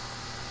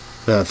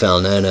 And I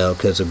found that out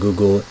because of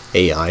Google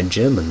AI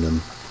Geming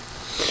them.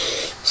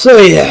 So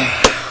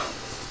yeah,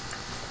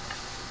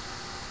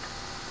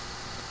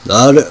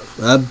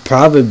 I'd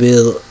probably be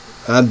the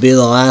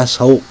last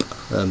hope.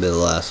 That'd be the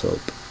last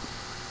hope.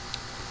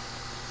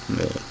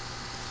 Man,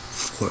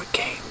 4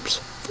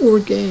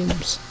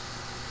 games.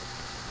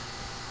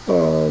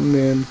 Oh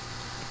man,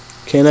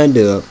 can I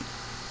do it?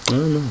 I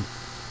don't know.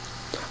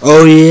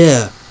 Oh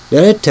yeah,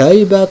 did I tell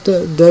you about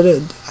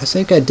I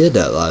think I did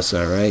that last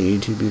night, right?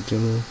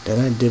 YouTube. Did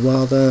I do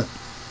all that?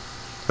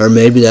 Or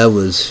maybe that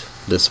was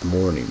this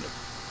morning.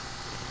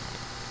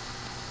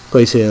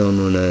 Place it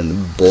on when I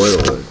boil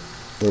it.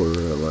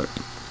 Or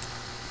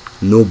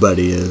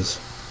nobody is.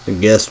 I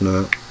guess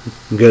not.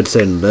 Good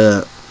saying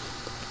that.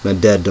 My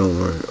dad don't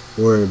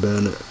worry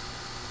about it.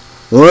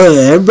 Well,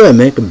 everybody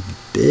make a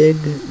big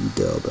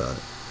deal about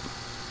it.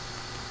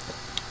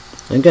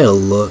 I gotta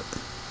look.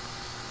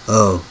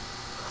 Oh,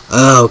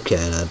 okay.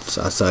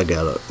 I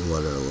got a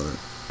water alert.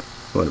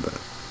 What about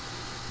it?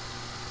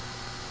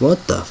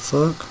 What the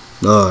fuck?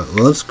 Alright,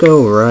 let's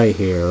go right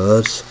here.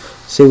 Let's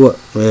see what.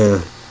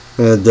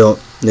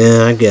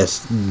 I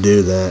guess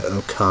do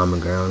that. Common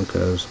ground,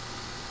 cause.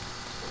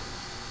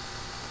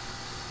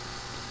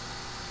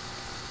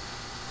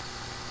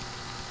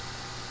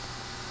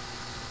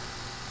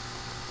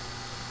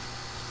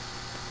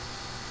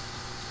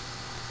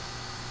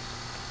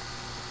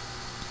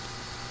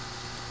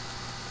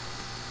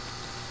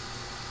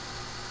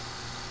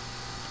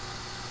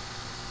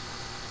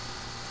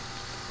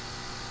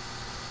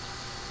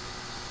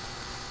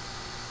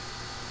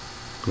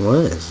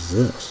 What is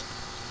this?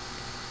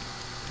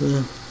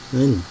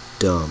 I'm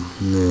dumb.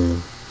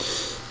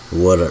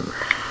 Whatever.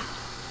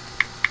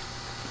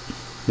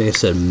 They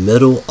said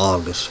middle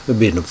August. It'd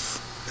be in the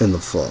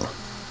fall.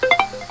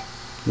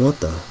 What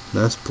the?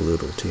 That's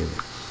Pluto TV.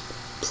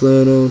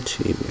 Pluto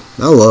TV.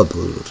 I love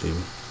Pluto TV.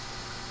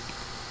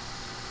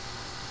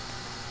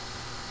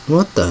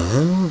 What the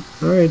hell?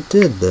 I already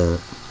did that.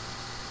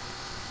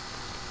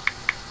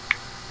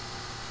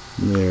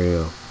 There you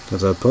go.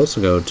 Because I'm supposed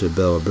to go to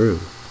Bella Brew.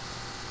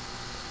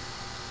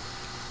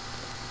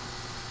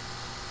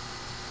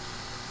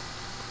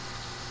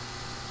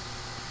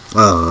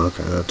 Oh,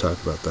 okay, I'll talk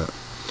about that.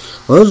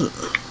 Well,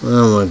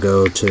 I want to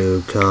go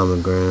to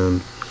Common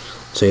Ground,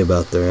 see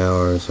about their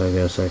hours. I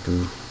guess I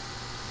can.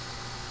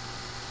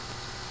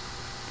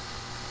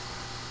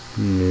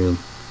 Yeah.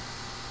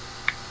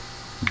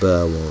 But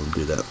I won't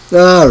do that.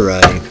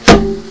 Alright.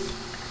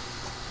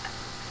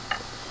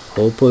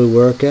 Hopefully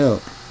work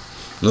out.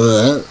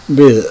 Well,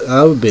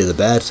 that would be the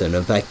bad thing.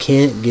 If I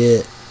can't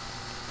get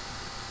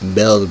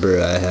Bella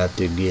Brew, I have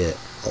to get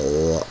a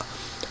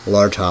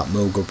large hot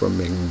mocha from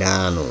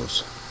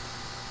McDonald's.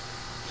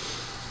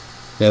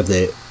 If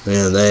they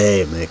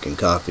hate making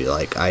coffee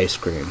like ice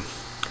cream,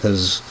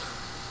 because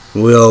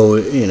we'll,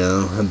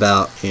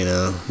 about,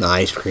 the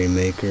ice cream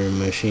maker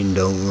machine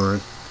don't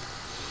work.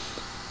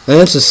 And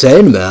that's the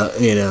same about,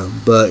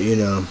 but,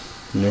 yeah.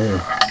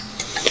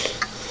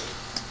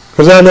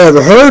 Because I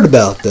never heard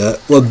about that.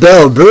 Well,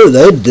 Bella Brew,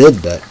 they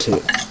did that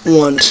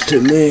once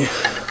to me.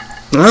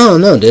 I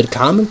don't know, did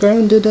Common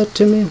Ground did that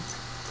to me?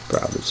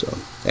 Probably so.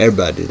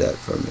 Everybody do that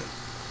for me.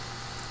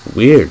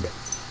 Weird.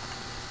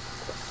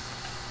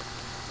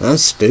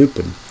 That's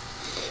stupid.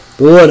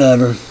 But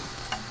whatever.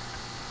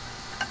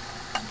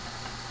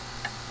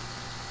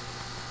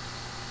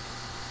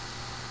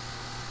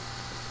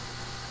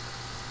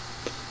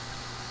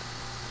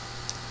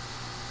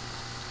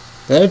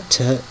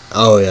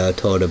 Oh yeah, I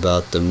told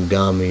about them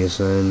gummies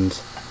and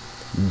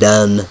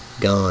done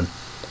gone.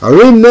 I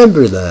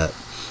remember that.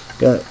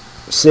 Got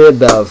see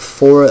about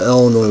 4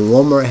 Illinois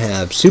Walmart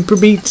have Super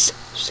Beats,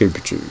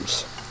 Super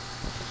Chews.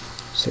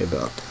 See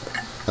about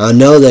that. I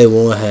know they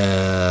won't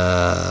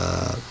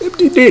have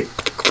MTD,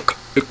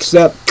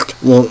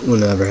 except won't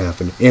never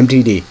happen.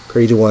 MTD,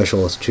 Crazy White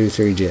Shorts,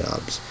 2-3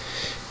 jobs.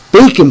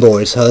 Beacon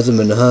Boys, husband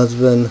and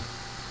husband.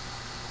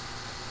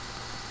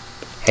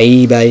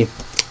 Hey, babe.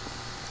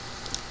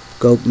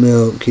 Goat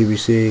Milk,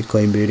 QVC,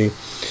 Clean Beauty.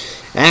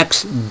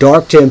 Axe,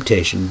 Dark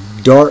Temptation,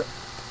 Dark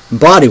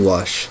Body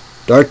Wash,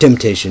 Dark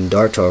Temptation,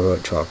 Dark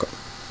Chocolate.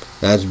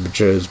 That's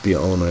because be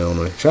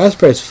only. Try to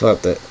price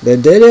fuck that. They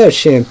did have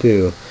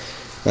shampoo.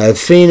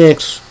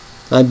 Phoenix,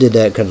 I did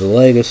that because of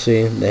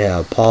Legacy. They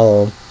have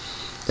Apollo.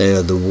 They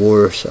have the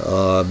Wars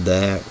of the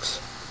Axe.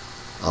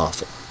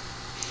 Awful.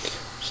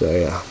 So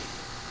yeah.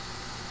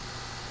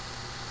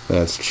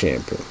 That's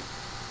champion.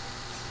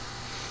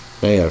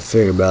 I gotta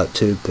figure about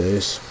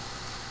toothpaste.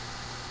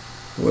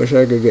 Wish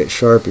I could get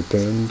Sharpie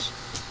pens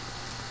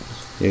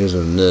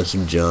using this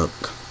junk.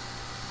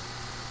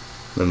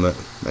 And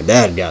my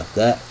dad got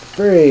that for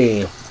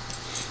free.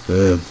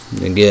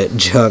 And get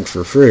junk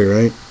for free,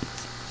 right?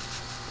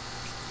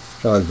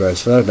 Sean's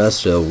Bryce Fuck, that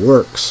still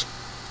works.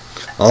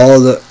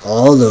 All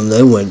of them,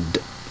 they went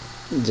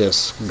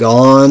just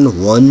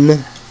gone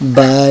one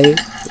by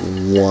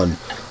one.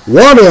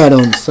 Water, I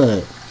don't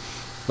think.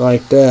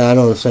 Like that, I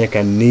don't think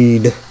I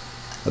need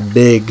a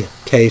big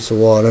case of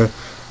water.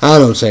 I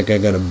don't think I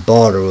got a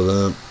bottle with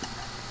them.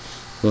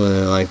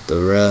 Well, like the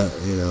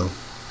rest, you know.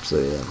 So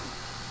yeah.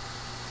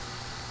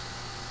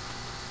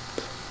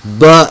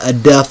 But I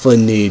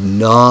definitely need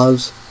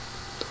NOS.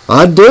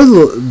 I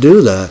did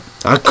do that.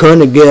 I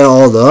couldn't get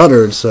all the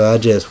others, so I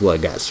just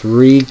got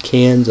 3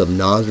 cans of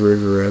NOS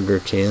regular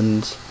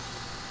cans.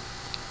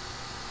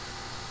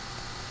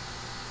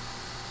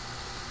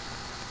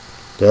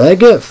 Did I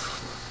get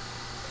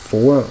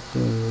 4?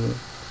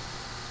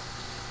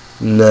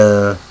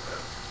 Nah.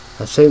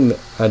 I think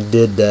I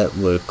did that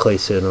with Clay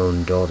Center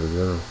on Dollar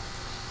General.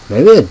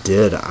 Maybe I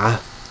did. I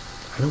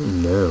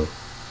don't know.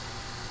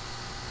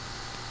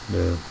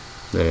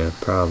 Yeah,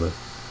 probably.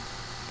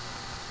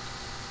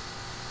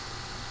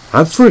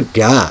 I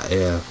forgot,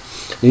 yeah.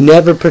 You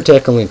never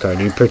protect a link card.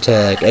 You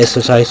protect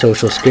SSI,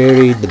 Social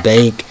Security, the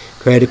bank,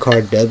 credit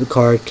card, debit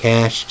card,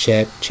 cash,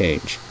 check,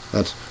 change.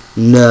 That's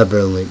never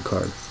a link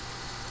card.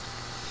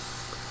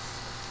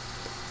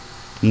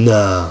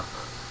 No.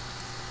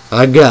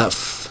 I got...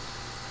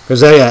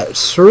 Because I got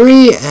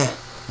 3...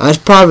 That's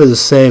probably the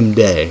same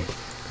day.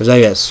 Because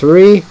I got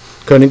 3...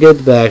 Couldn't get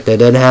the back. They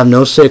didn't have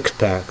no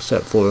 6-packs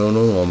at Fort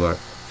Illinois Walmart.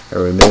 I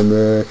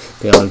remember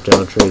Beyond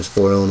Town Trades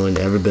Fort Illinois,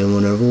 never been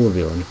one, ever will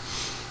be one.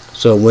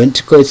 So went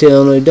to Clay City,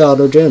 Illinois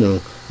Dollar General.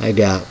 I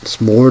got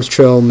S'mores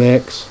Trail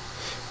Mix.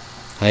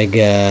 I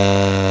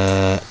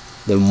got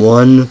the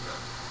 1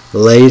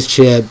 Lay's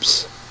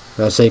chips.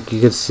 I think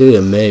you could see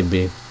them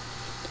maybe.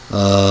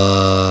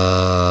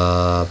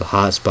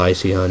 Hot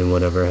spicy honey,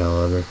 whatever,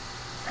 however.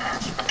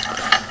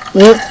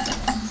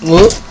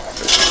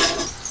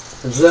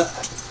 Is that?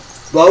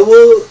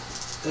 Bubble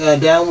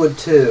down with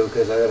 2,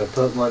 because I gotta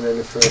put one in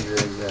the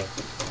refrigerator.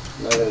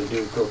 I'm not gonna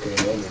do cocaine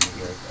energy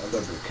drink. I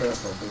gotta be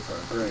careful before I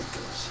drink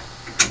this.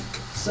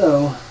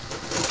 So,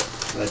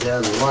 my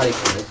dad liked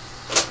it.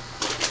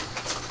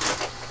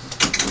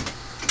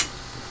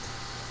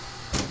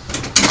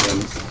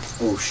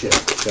 Oh shit!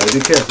 Gotta be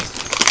careful.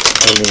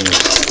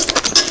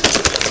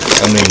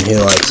 I mean, he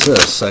likes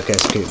this. Like I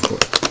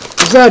skateboard.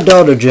 Is that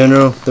Dollar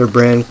General? Their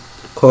brand,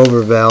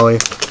 Clover Valley.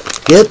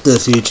 Get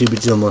this, YouTube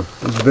someone.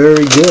 It's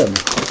very good.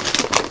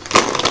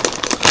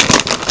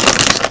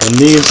 And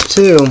these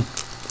 2,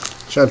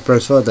 Sean's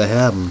Bryce Fuck, they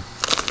have them.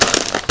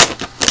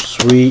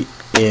 Sweet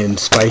and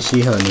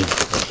spicy honey.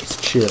 These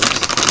chips.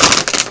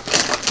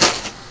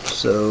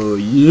 So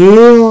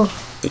yeah.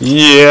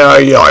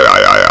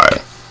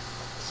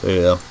 So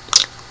yeah.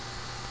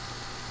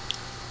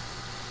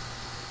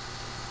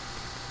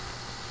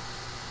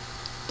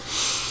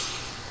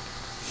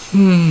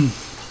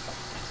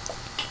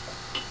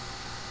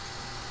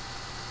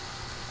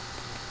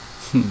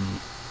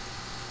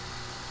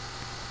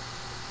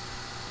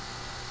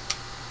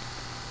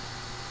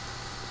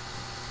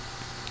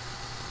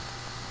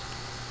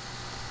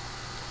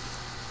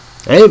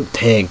 I ate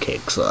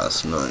pancakes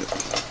last night.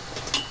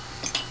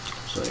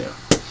 So yeah.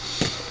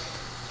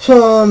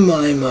 So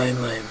my.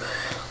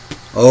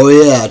 Oh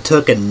yeah, I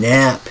took a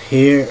nap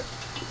here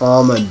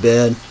on my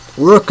bed.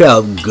 Worked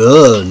out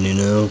good, you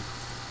know.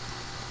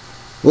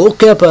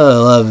 Woke up at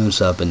 11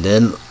 something,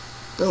 then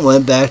I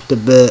went back to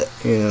bed,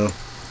 you know.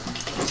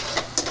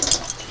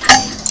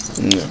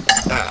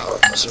 Ow,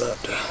 that's not.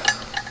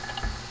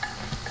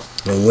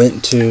 I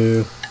went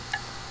to,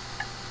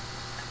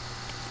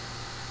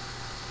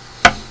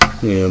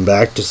 you know,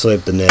 back to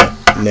sleep. The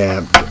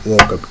nap.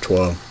 Woke up at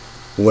 12.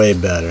 Way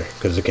better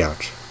because of the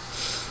couch.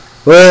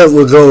 Well,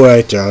 we'll go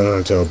right down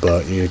until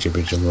about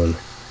YouTube someone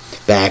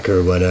back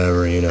or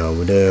whatever, you know.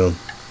 We do.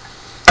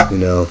 You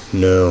know,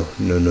 no.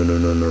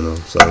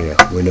 So yeah,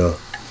 we know.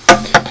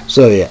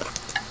 So yeah.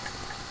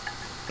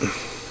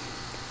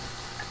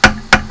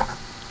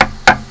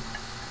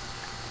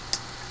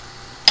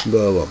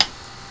 Blah, blah.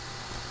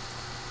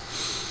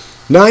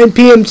 9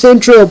 p.m.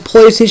 Central,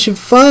 PlayStation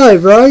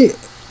 5, right?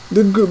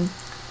 The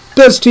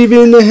best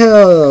TV in the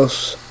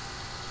house.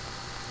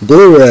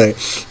 Blu-ray.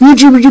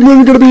 YouTube is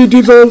only gonna be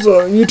 $18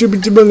 also. YouTube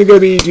is only gonna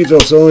be $18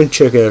 also. And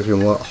check it out if you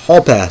want.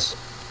 Hall Pass.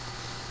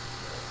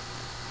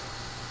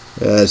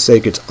 Say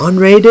it's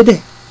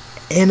unrated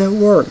and it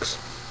works.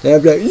 They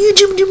have that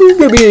YouTube is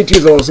gonna be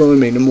 $18 also. I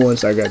mean, the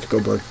once I got to go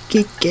back.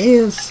 Kick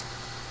ass.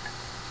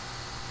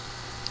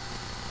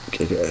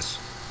 Kick ass.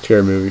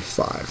 Scary Movie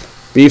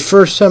 5. Be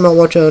first time I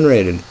watch it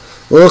unrated.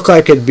 Look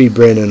like it'd be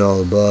Brandon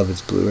all above.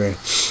 It's Blu-ray.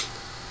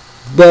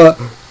 But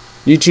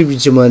YouTube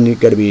is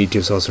gotta be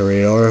 $18 also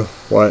rated R.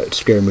 What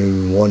Scary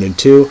Movie 1 and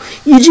 2.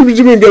 YouTube is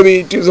gotta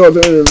be $18 also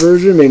rated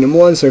version. Made them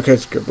one, so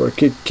catch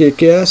good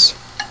kick ass.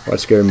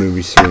 watch Scary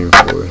Movies 3 and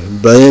 4.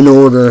 But in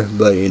order,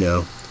 but you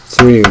know,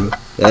 3,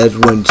 that's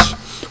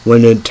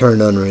when it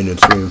turned unrated,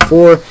 3 and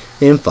 4,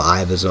 and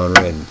 5 is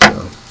unrated,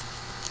 so.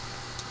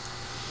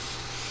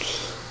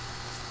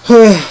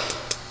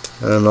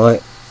 I don't know,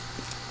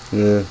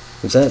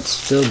 is that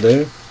still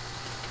there?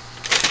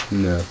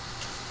 No.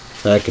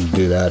 I could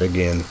do that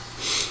again.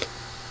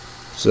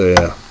 So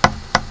yeah.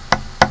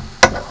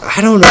 I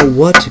don't know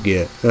what to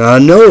get. I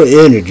know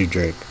energy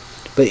drink.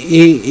 But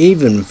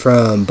even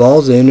from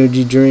Ball's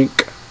energy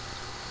drink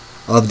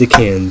of the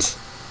cans,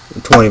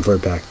 24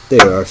 pack, they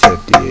are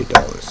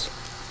 $58.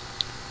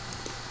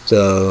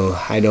 So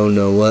I don't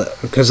know what,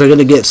 because they're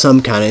gonna get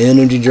some kind of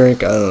energy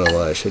drink. I don't know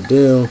what I should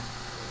do.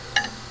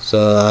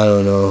 So I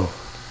don't know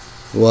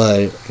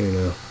what, you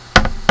know.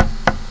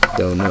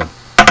 Don't know.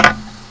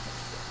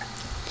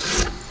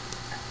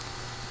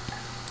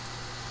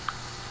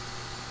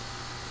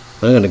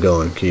 I'm gonna go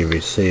on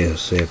QVC and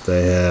see if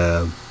they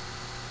have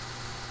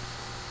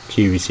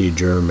QVC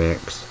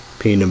Germ-X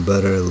peanut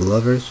butter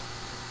lovers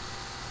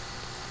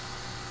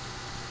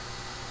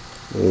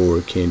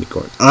or candy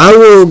corn. I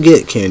will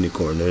get candy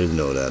corn. There's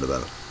no doubt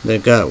about it. They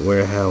got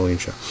Where Halloween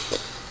Shop.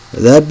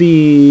 That'd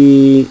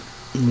be,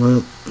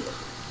 well,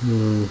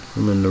 I'm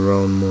in the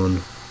wrong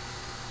one.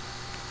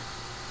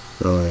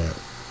 Oh yeah.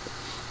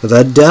 Because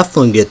I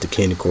definitely get the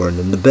candy corn.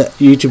 And the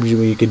YouTube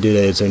you could do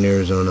that is in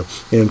Arizona.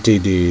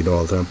 MTD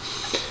all the time.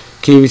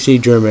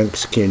 QVC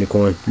Germ-X candy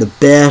corn. The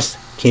best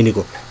candy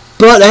corn.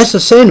 But that's the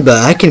thing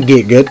about it. I can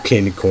get good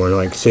candy corn.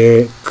 Like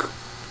Sarah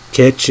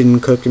Kitchen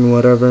cooking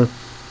whatever.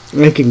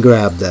 I can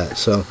grab that.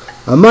 So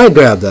I might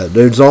grab that.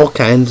 There's all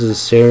kinds of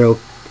Sarah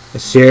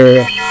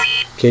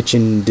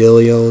Kitchen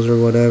Delios or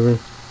whatever.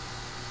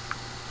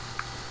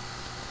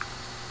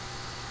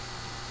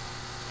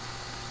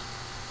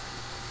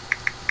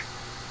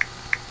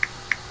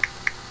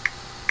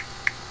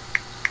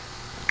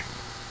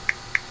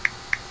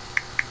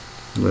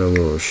 I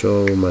will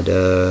show my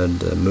dad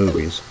the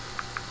movies.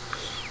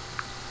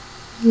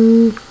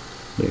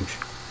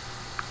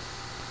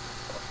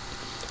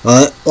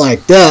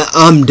 Like that,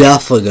 I'm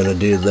definitely gonna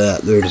do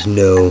that. There's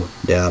no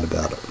doubt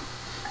about it.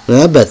 And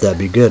I bet that'd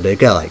be good. They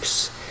got like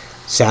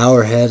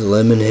sour head,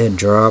 lemon head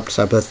drops.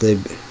 I bet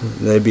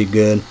they'd be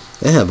good.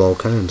 They have all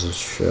kinds of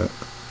shit.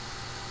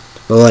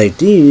 But like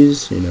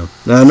these, you know.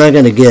 Now I'm not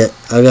gonna get.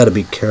 I gotta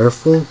be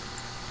careful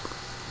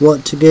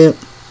what to get.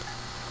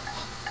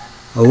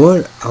 I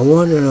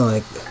wonder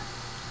like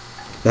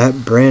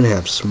that brand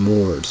have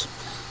s'mores.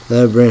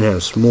 That brand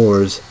have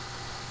s'mores.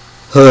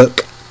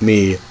 Hook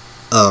me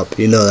up.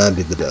 You know that'd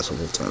be the best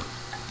of all time.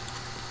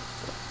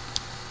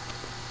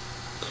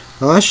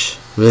 Gosh,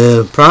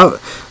 man,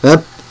 I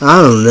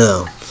don't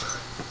know.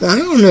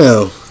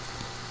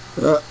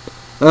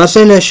 I'm not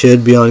saying that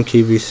should be on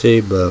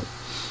QVC, but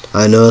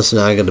I know it's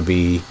not gonna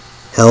be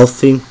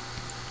healthy.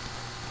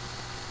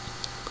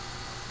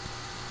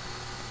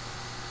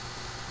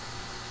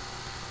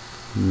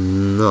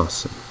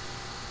 Awesome.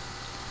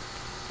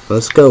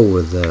 Let's go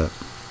with that.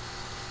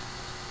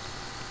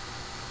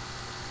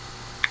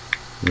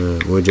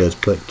 We'll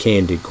just put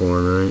candy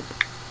corn, right?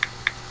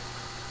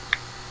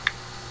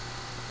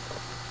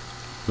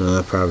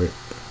 No, probably.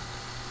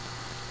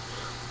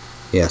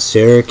 Yeah,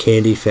 Sarah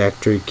Candy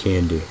Factory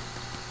candy.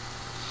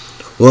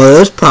 Well,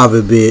 that's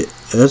probably be.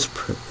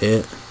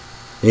 Yeah,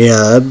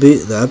 that'd be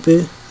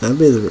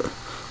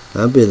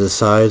the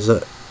size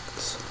that.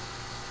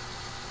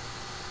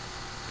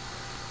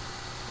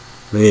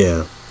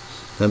 Yeah,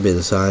 that'd be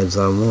the size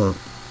I want.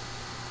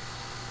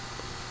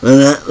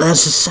 And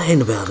that's the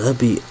saying about it. That'd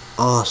be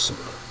awesome.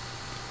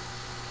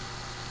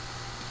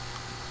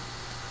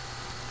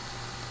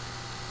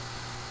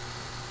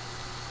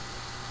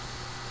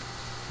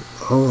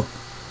 Oh,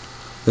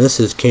 this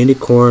is candy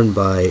corn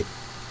by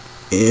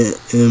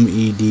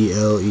Medley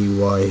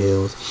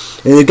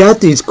Hills, and they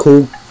got these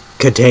cool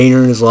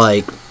containers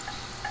like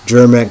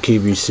Germ-X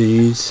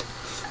QVCs,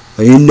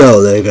 and you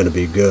know they're gonna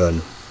be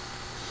good.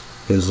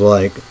 It's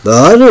like the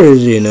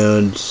others, you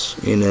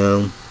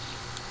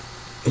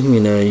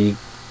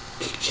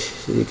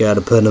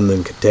gotta put them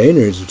in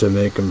containers to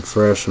make them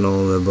fresh and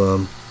all the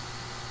above.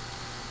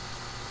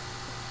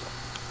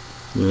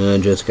 I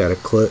just gotta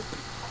click.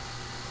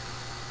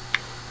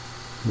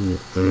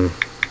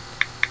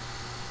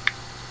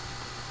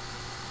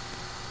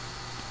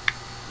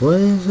 What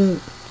is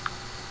it?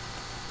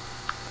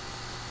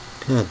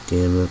 God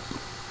damn it.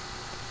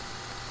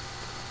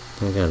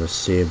 I gotta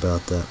see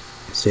about that.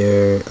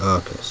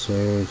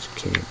 Sarah's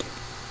candy.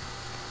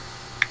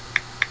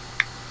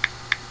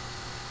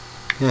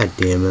 God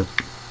damn it.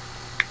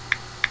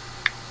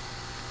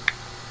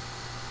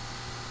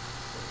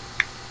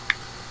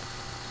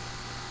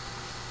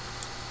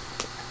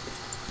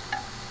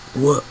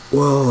 What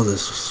all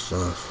this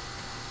stuff?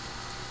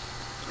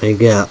 I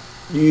got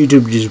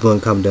YouTube just want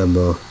to comment down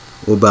below.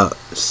 What about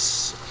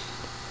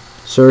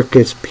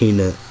Circus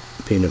peanut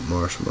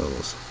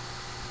marshmallows?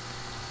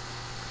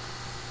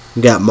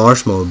 You got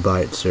marshmallow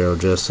bite cereal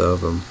just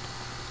of them,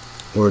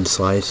 or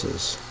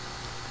slices.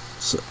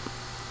 So,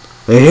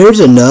 And here's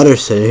another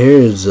thing.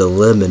 Here's the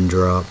lemon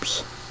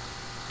drops.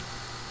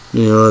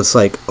 You know, it's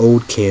like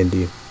old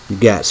candy. You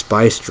got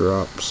spice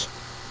drops.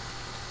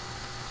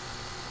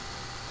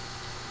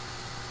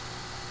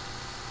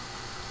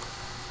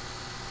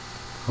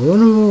 I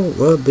wonder what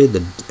would be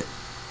the...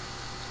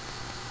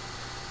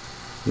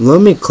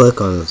 Let me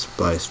click on the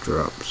spice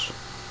drops.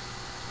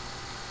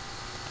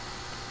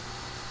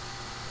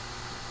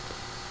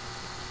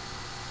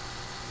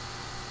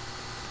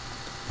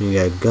 You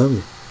got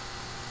gummy.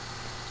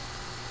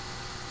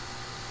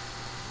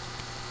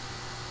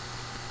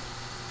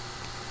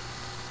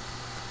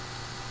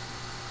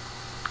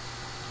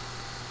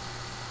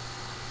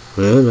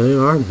 Yeah, they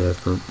are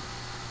different.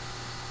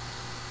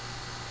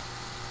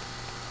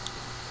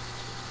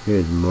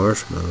 Here's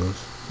marshmallows.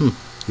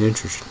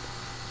 Interesting.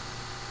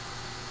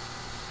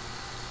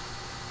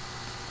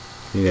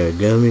 You got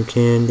gummy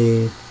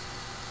candy.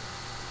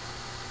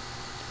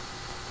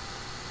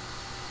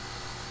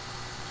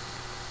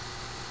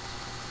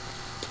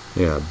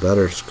 You got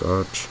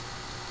butterscotch.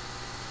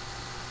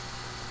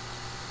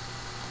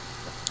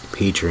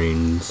 Peach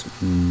rings,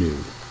 new.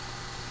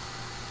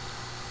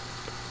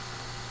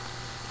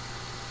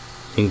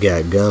 You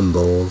got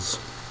gumballs.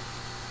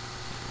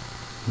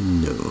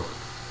 No.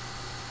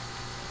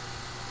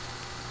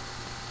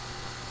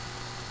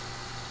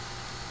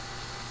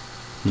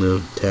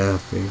 No,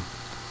 taffy.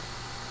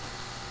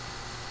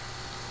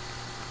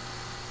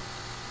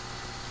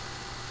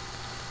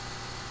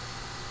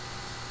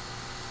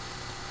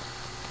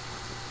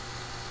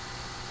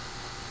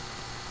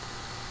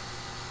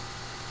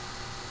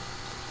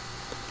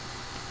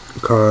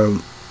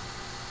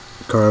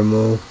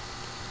 Caramel.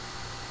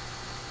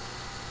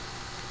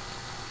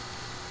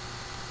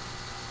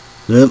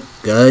 Yep,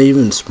 got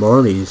even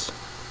Smarties.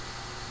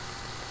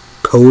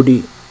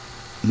 Cody,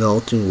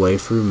 melting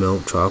wafer,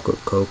 milk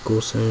chocolate,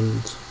 cocoa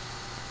sands.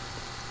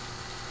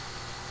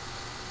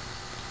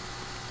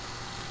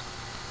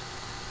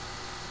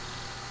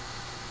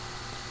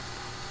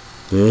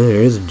 Yeah,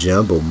 here's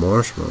jumbo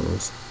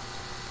marshmallows.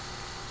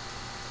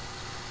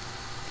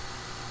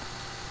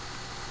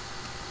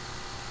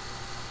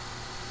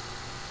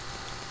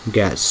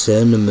 Got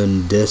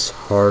cinnamon disc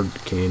hard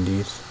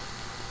candies.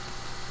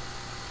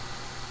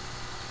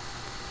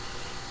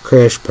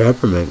 Crushed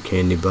peppermint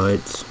candy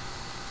bites.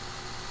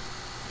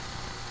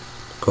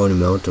 Coney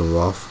Mountain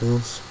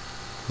waffles.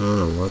 I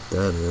don't know what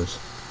that is.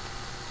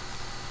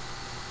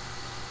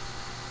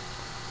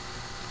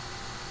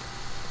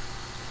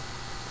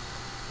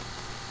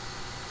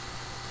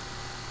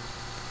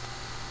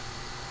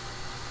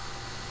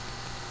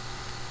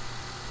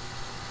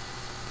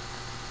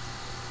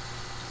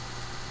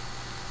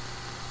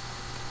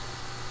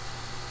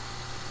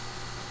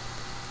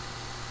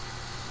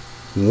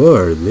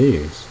 What are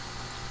these?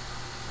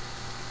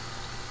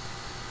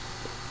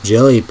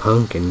 Jelly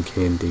pumpkin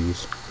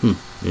candies.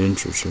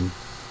 Interesting.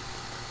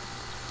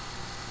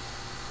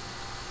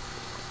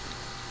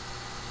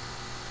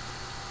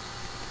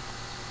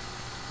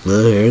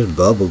 Well, here's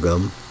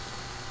bubblegum.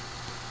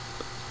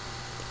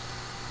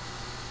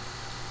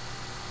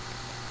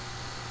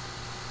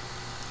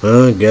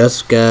 Well, I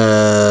guess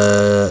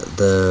got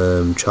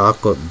the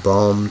chocolate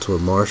bombs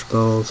with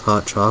marshmallows,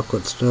 hot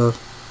chocolate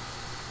stuff.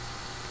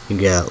 You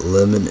got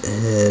lemon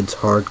heads,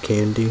 hard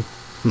candy.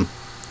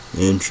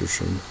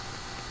 Interesting.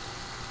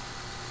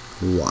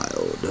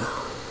 Wild.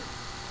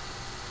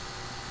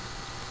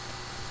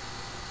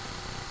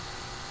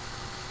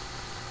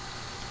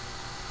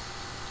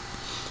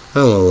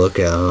 I want to look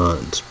at hot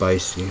and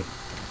spicy.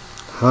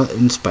 Hot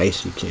and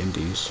spicy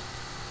candies.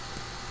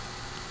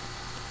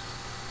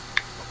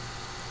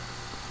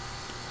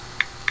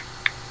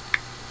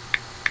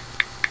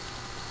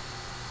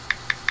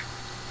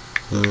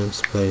 Hot and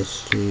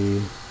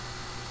spicy.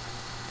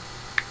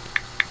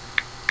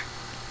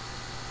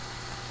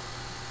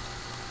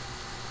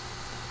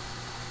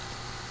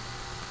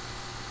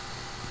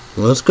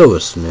 Let's go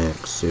with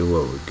snacks, see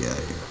what we got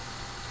here.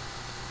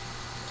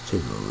 See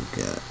what we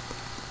got.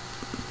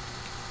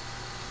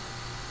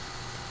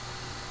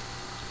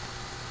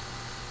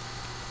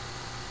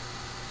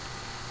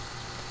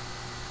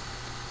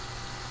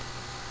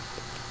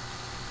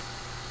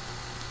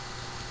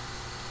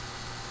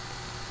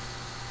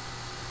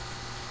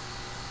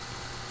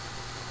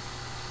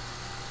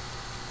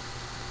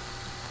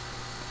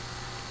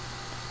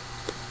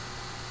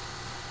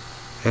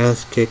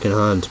 Ass kicking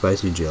hot and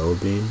spicy jelly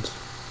beans.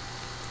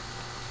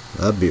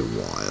 That'd be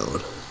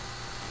wild.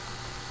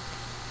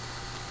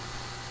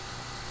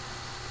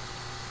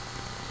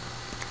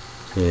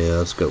 Yeah,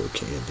 let's go with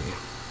candy.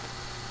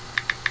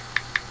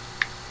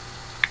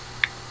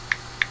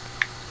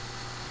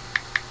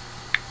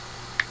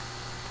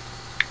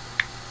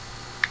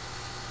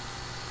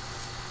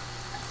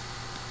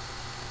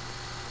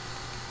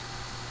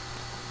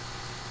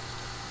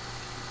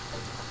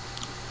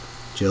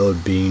 Jelly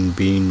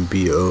bean,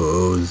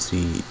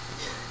 B-O-O-Z-L-E,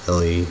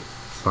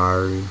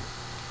 fiery.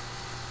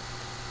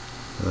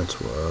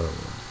 That's what I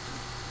want.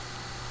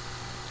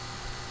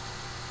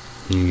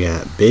 You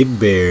got Big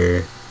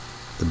Bear,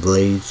 The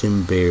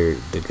blazing beer,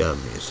 the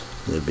gummies.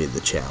 That'd be the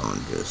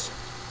challenges.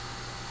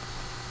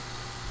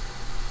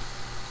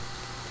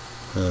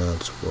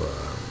 That's what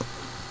I want.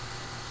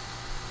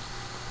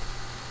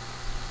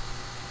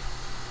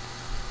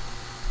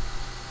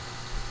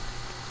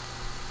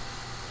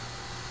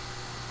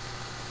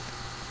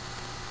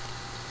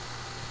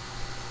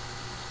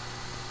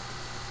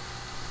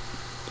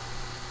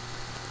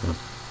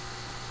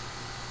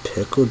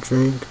 Pickle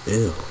drink?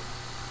 Ew.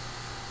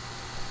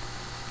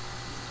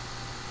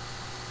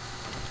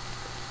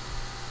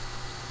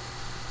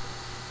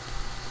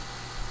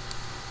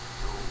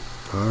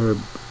 Power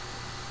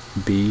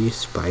bee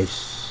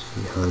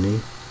spicy honey.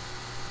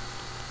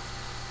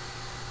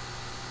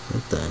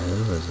 What the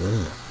hell is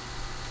that?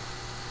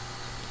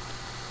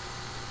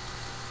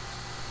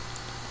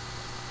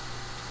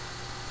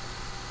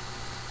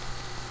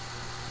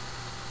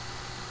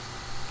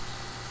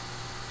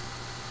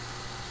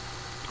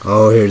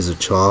 Oh, here's a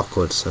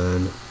chocolate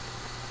sign.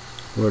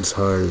 What's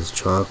hard as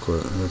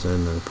chocolate? That's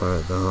in the part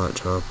of the hot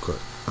chocolate,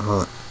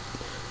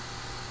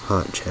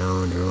 hot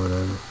challenge or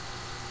whatever.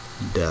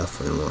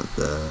 Definitely want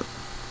that.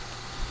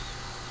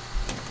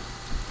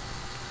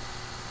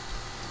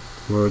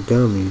 More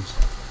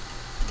gummies.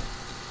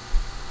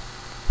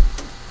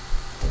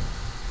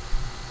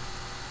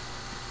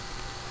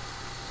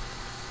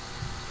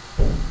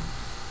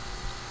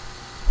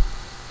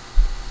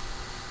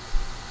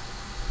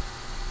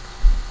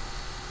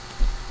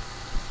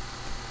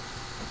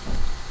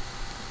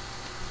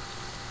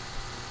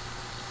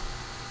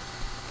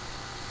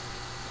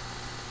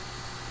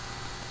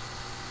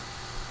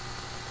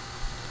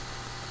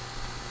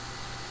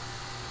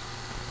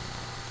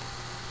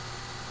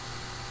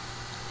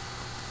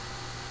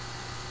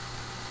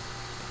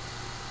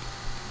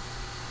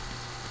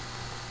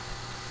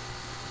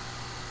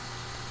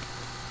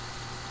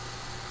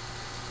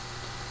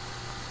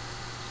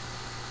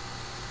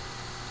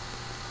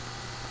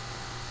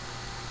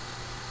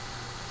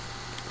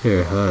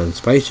 Here, hot and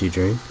spicy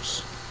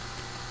drinks.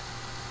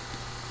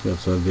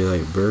 Guess that'd be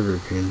like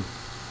Burger King.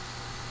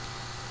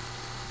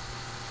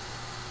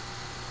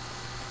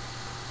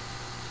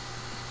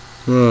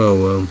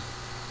 Oh well.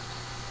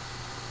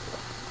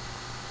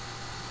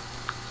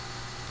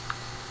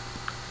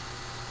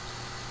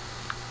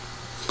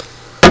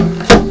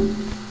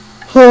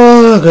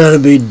 Oh, I gotta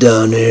be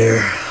done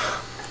here.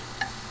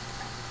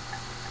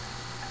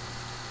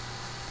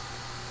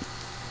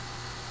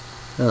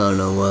 I don't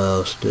know what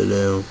else to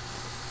do.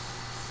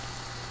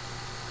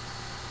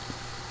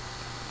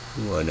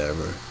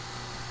 Whatever.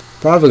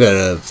 Probably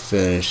gotta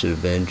finish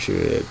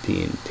Adventure at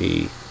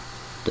P&P.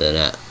 Then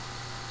at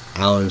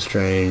Alan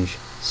Strange,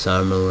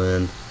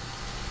 Summerlin,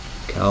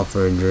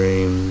 California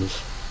Dreams.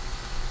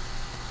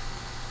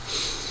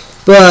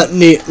 But,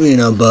 you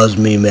know, Buzz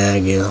Me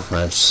Maggie,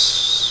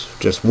 that's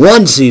just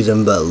one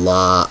season, but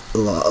lot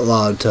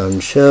of ton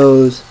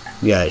shows.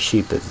 You got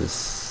Sheep at the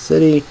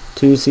City,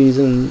 2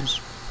 seasons.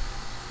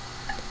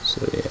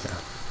 So, yeah.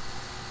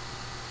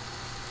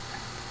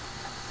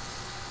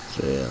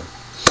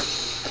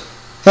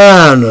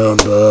 I don't know,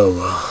 but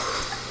well.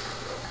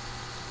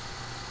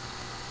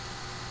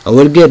 I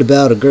would get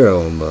About a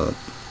Girl, but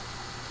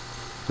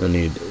I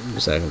need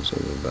the second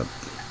season, but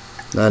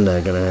that's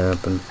not gonna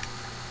happen.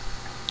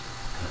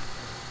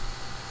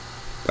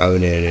 Probably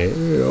need it,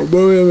 you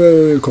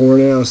know,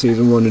 Cornell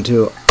season 1 and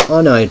 2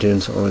 on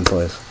iTunes, only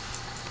place.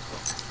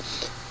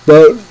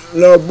 But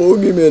now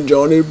Boogeyman,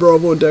 Johnny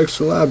Bravo, and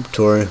Dexter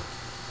Laboratory. I'm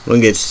gonna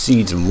get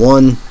season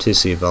 1 to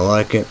see if I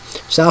like it.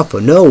 South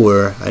of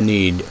Nowhere, I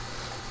need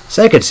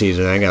second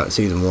season. I got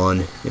season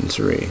 1 and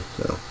 3,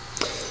 so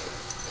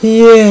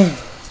yeah.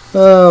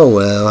 Oh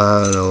well,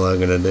 I don't know what I'm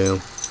gonna do.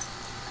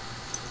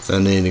 I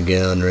need to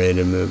get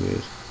unrated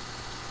movies.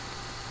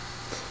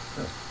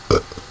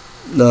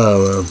 No,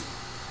 well.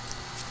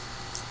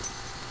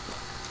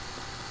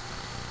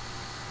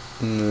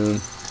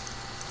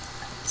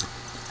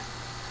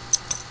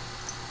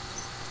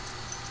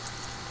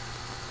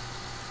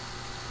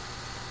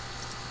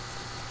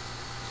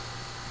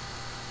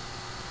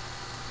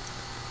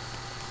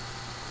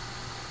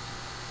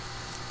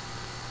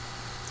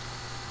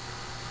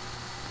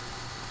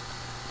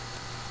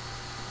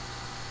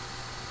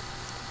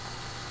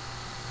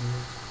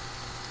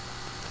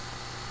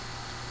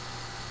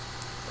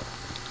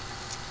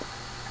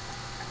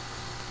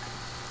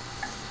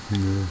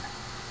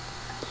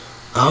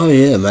 Oh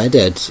yeah, my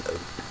dad's.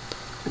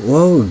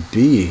 What would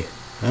be?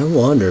 I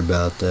wonder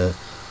about that.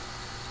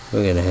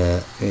 We're gonna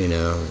have, you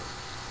know,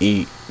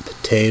 eat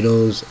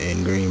potatoes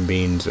and green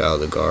beans out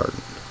of the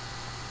garden.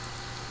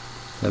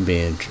 That'd be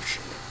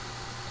interesting.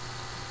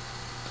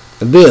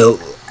 It'd be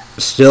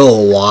still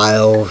a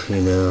while,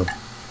 you know.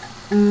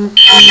 I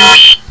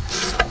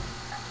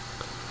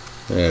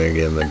gotta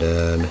get my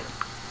dad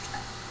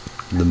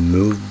the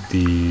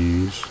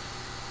movies.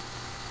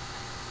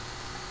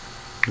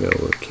 Go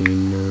with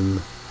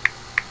Kingdom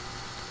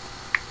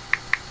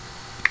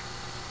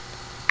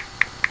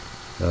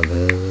of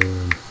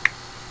Heaven.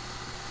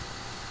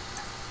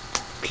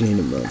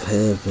 Kingdom of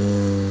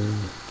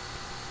Heaven.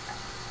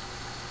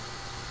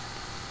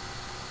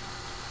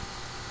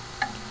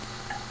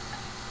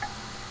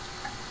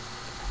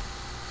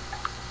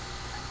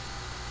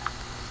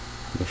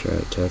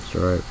 text the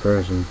right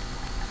person.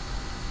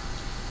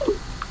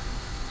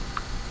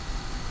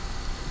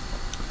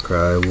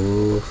 Cry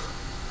wolf.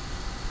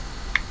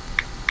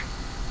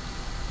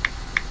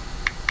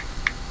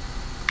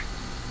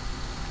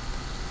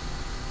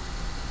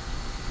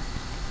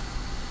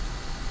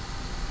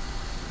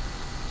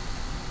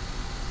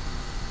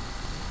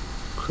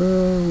 Cry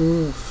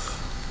wolf.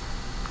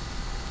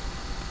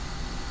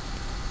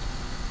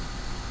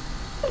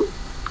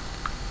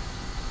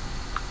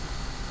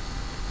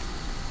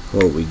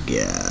 What we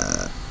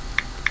got?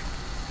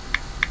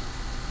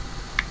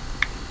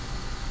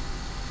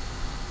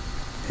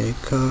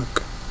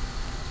 Haycock.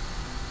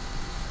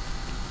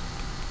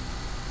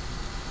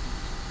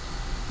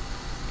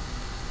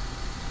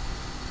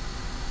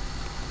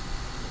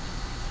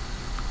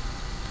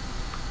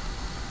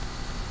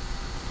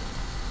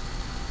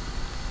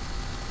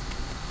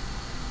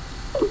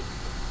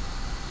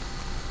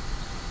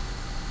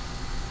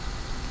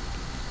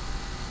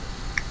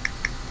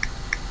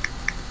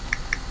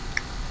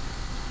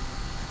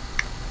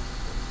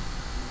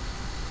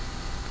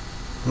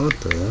 What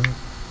the hell?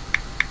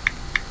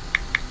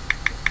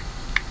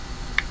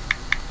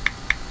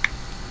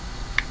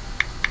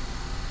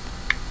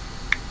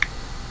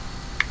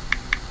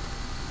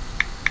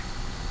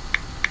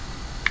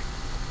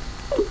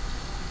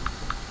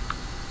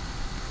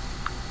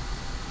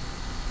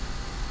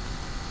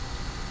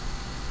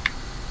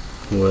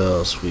 What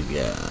else we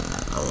got?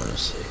 I wanna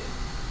see.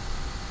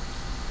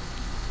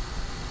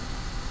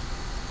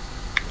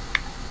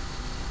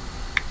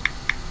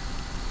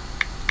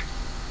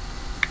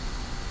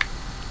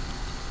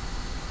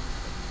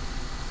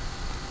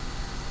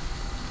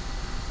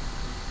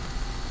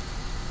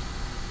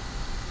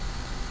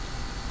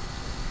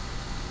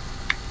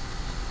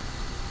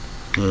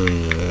 I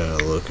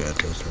gotta look at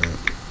this, right?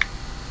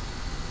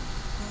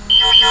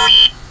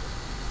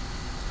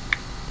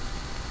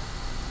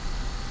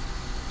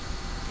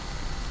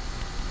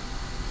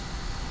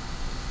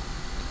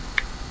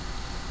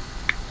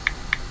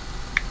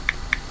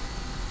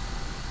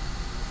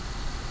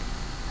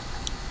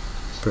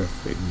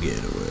 Perfect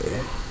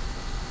getaway.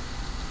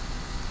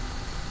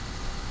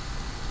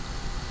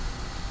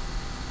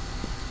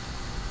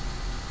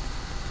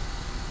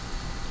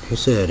 He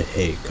said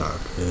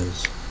Haycock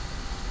is.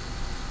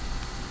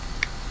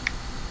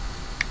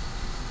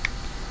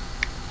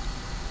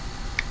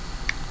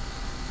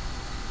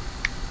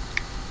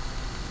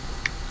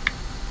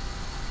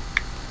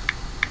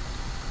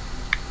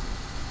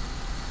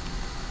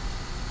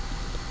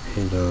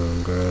 He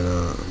done grind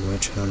out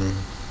Witch Hunter.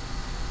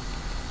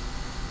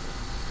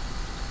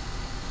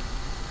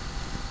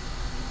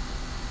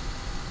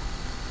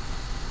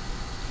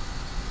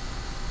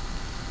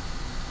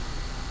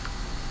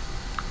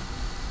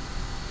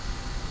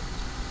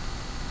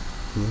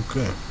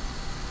 Okay.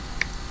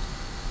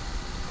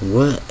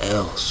 What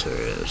else there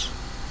is?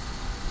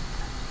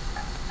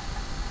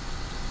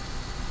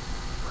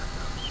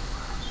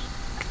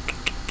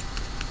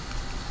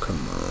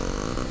 Come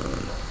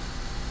on.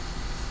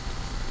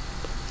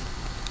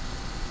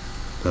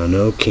 I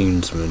know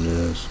Kingsman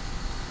is.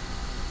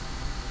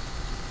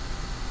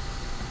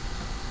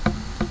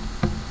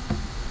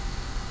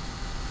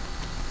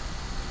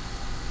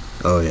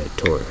 Oh yeah,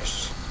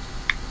 Taurus.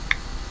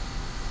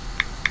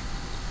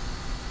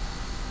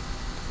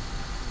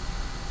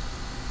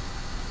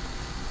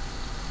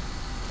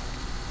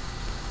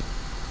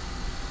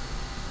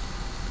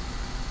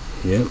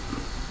 Yep.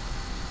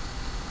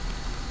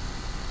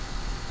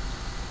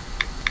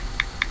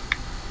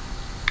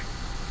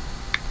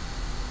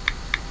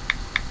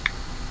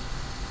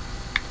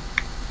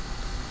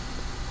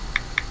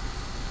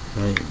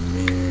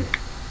 Nightmare.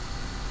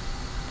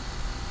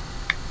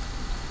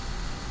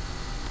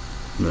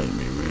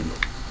 Nightmare Man.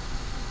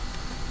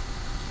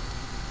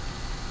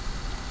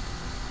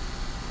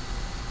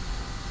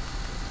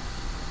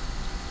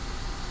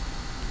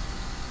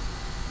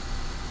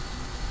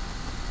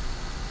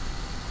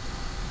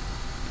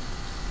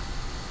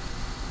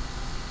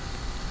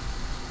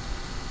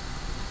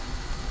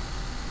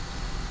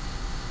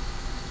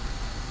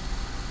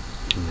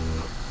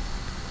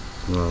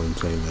 Well, I'm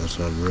saying that's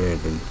unread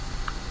and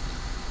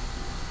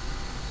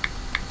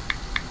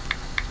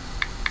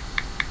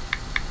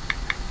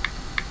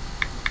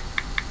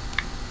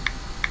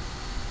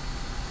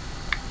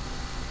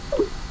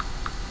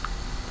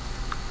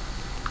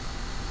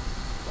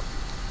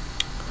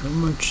how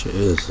much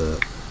is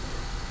that?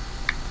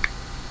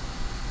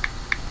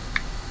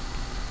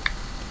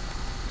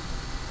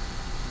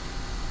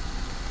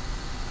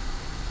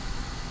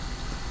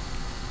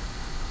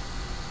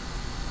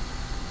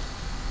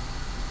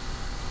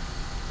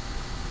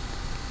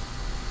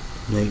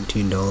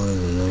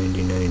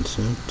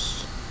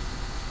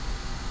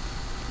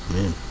 $19.99.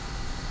 Man.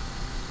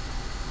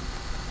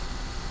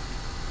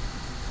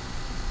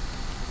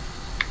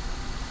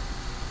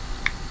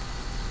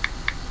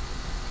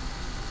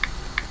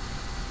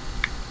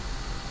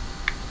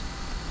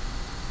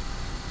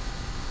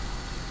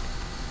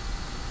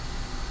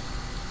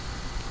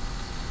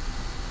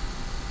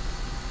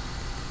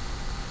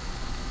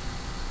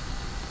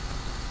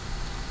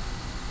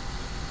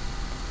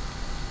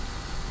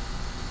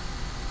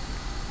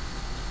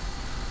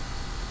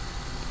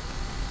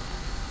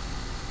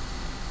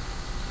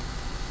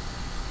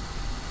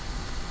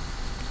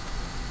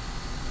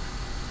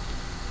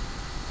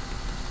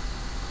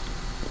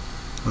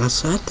 I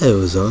thought that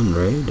was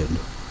unrated.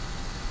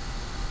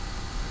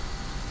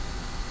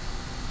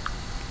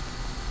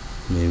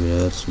 Maybe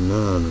that's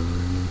not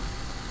unrated.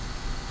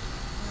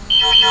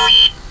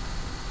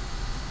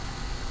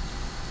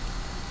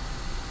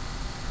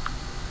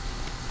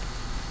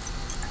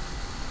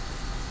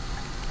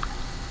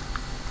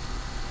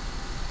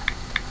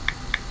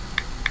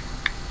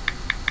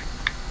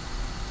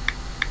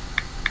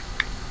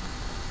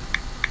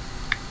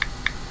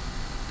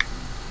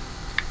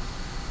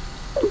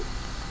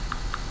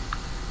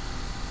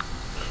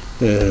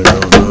 I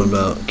don't know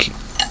about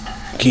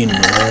Kingdom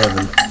of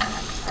Heaven.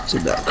 It's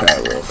about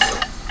Crywolf.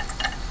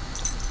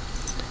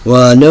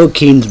 Well, I know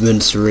Kingsman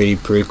 3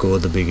 prequel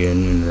at the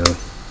beginning, you know.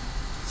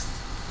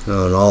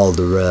 And all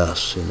the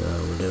rest, you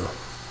know, we do.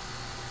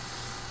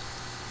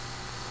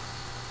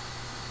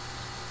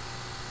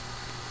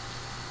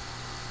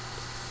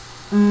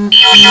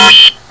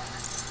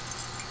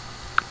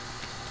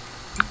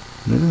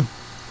 Yeah.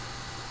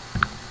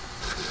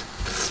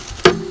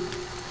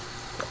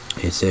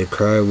 It said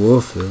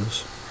Crywolf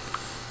is.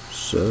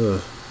 So,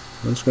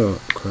 let's go.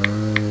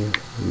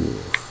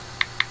 Crywolf.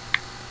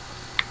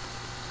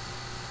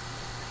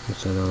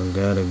 Guess I don't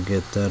gotta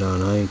get that on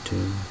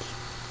iTunes.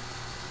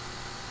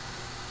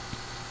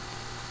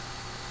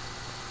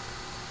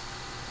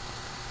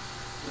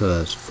 So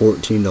that's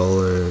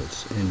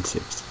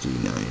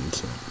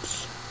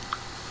 $14.69.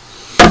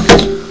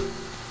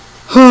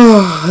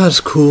 Oh, that's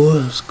cool.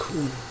 That's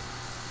cool.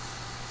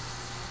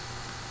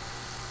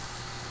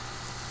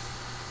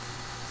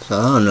 So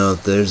I don't know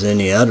if there's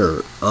any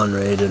other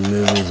unrated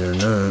movies or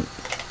not.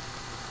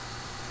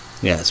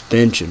 Yeah,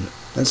 Suspension.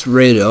 That's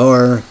rated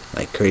R,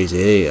 like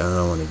Crazy 8. I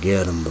don't want to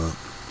get them, but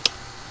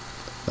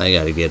I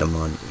gotta get them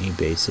on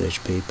eBay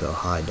 / PayPal,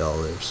 high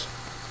dollars.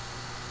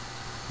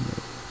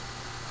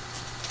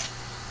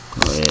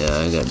 Oh yeah,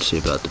 I gotta see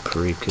about the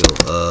prequel.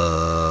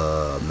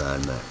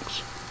 Mad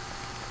Max.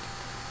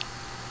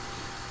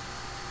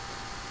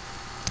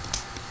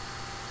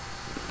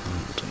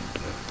 I'll take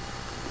that.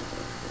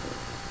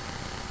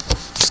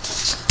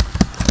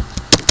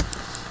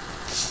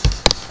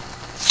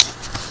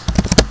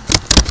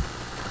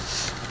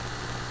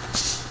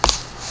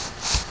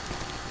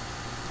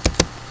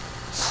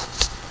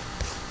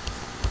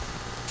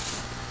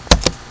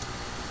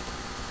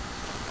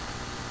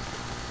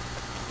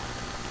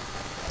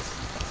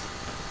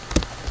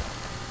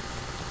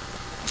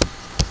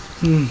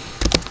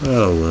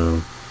 Oh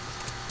well.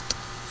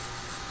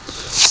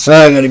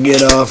 I gotta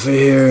get off of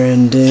here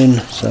and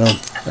then, so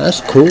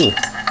that's cool.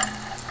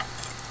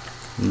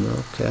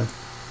 Okay.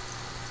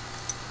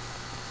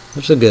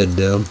 That's a good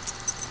deal.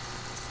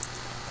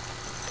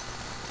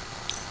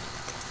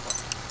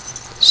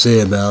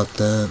 See about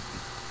that.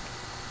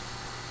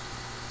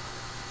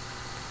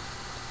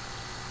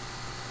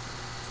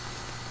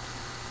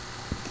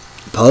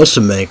 Supposed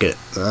to make it,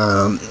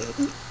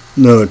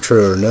 no,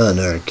 True or Not,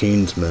 or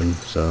Kingsman,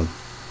 so.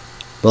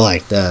 But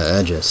like that,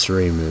 that's just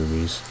 3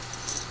 movies.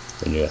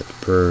 Then you got The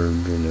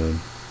Purge, you know.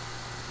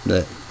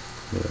 That,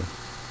 yeah.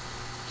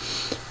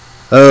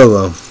 Oh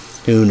well,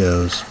 who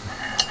knows.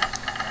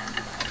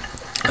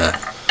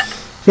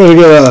 Gonna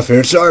get off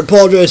here. Sorry,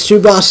 apologize,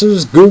 2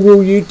 bosses, Google,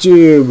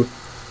 YouTube.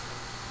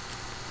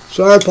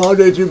 Sorry,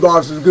 apologize, 2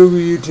 bosses, Google,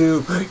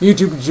 YouTube.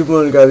 YouTube is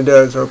only got it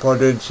done. Sorry,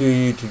 apologize to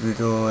YouTube, you're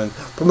doing.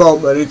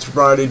 Promote Monday to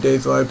Friday,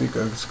 days live,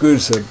 because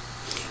exclusive.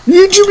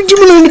 YouTube,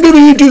 go to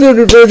YouTube,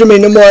 the version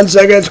made number 1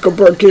 second,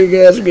 support kick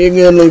ass, gig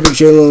in, leave a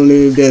channel,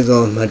 leave days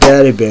on. My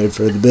daddy paid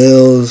for the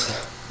bills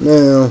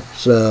now,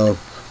 so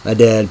my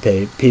dad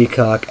paid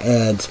Peacock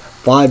ads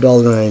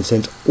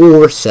 $5.09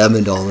 or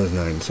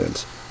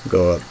 $7.09.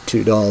 Go up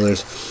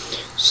 $2.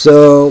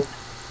 So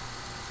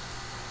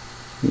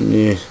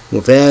yeah,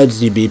 with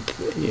ads you'd be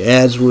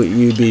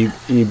paying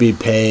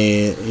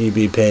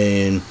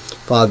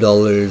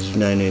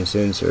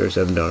 $5.99 or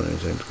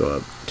 $7.09. Go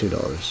up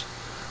 $2.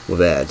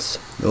 With ads.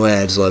 No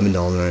ads,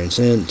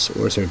 $11.09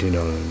 or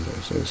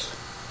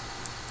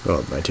 $13.09. Go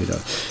up by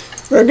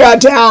 $2. We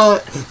got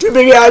talent. 2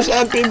 big guys,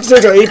 Epic,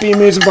 Central AP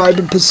Music Vibe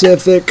in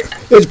Pacific.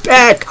 It's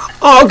back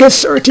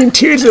August 13th,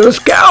 Tuesday. Let's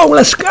go.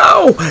 Let's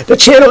go. The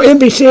channel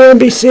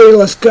NBC.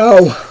 Let's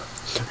go.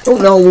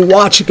 Don't know, we'll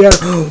watch again.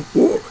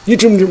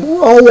 YouTube,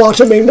 we're all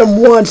watching. Make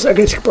number 1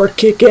 second support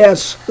kick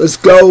ass. Let's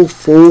go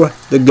for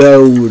the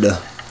gold.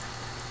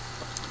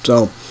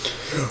 So,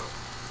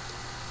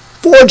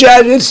 4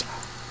 judges.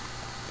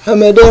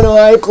 Hamadano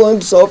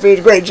Eichlin, Sophie,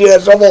 great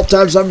GS of all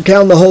times. I'm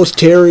counting the host,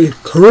 Terry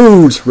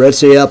Crews. Red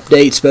State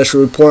Update,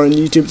 special report on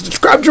YouTube.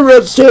 Subscribe to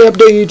Red State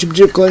Update, YouTube,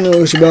 Jim Clinton,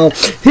 Bell.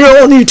 Here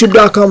on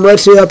YouTube.com, Red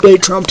State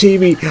Update, Trump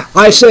TV.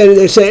 I said it,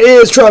 they say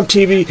it is Trump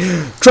TV.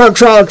 Trump.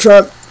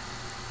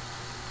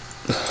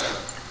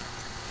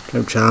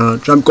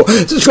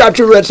 Subscribe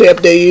to Red State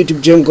Update,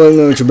 YouTube, Jim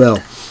Clinton, Bell.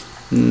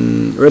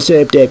 Red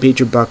State Update,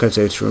 Patreon, podcast,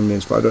 extra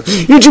minutes, $5.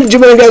 YouTube, Jim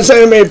Clinton, got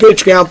a made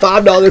pitch count,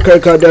 $5,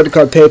 credit card, debit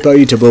card, PayPal,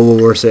 YouTube,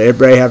 will say.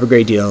 Everybody have a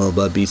great deal,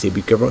 but BC,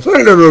 be careful. So,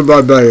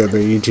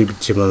 everybody, YouTube,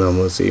 Jim Clinton,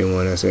 we'll see you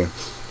when I say.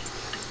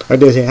 I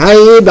do say,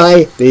 hi,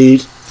 bye,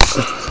 peace.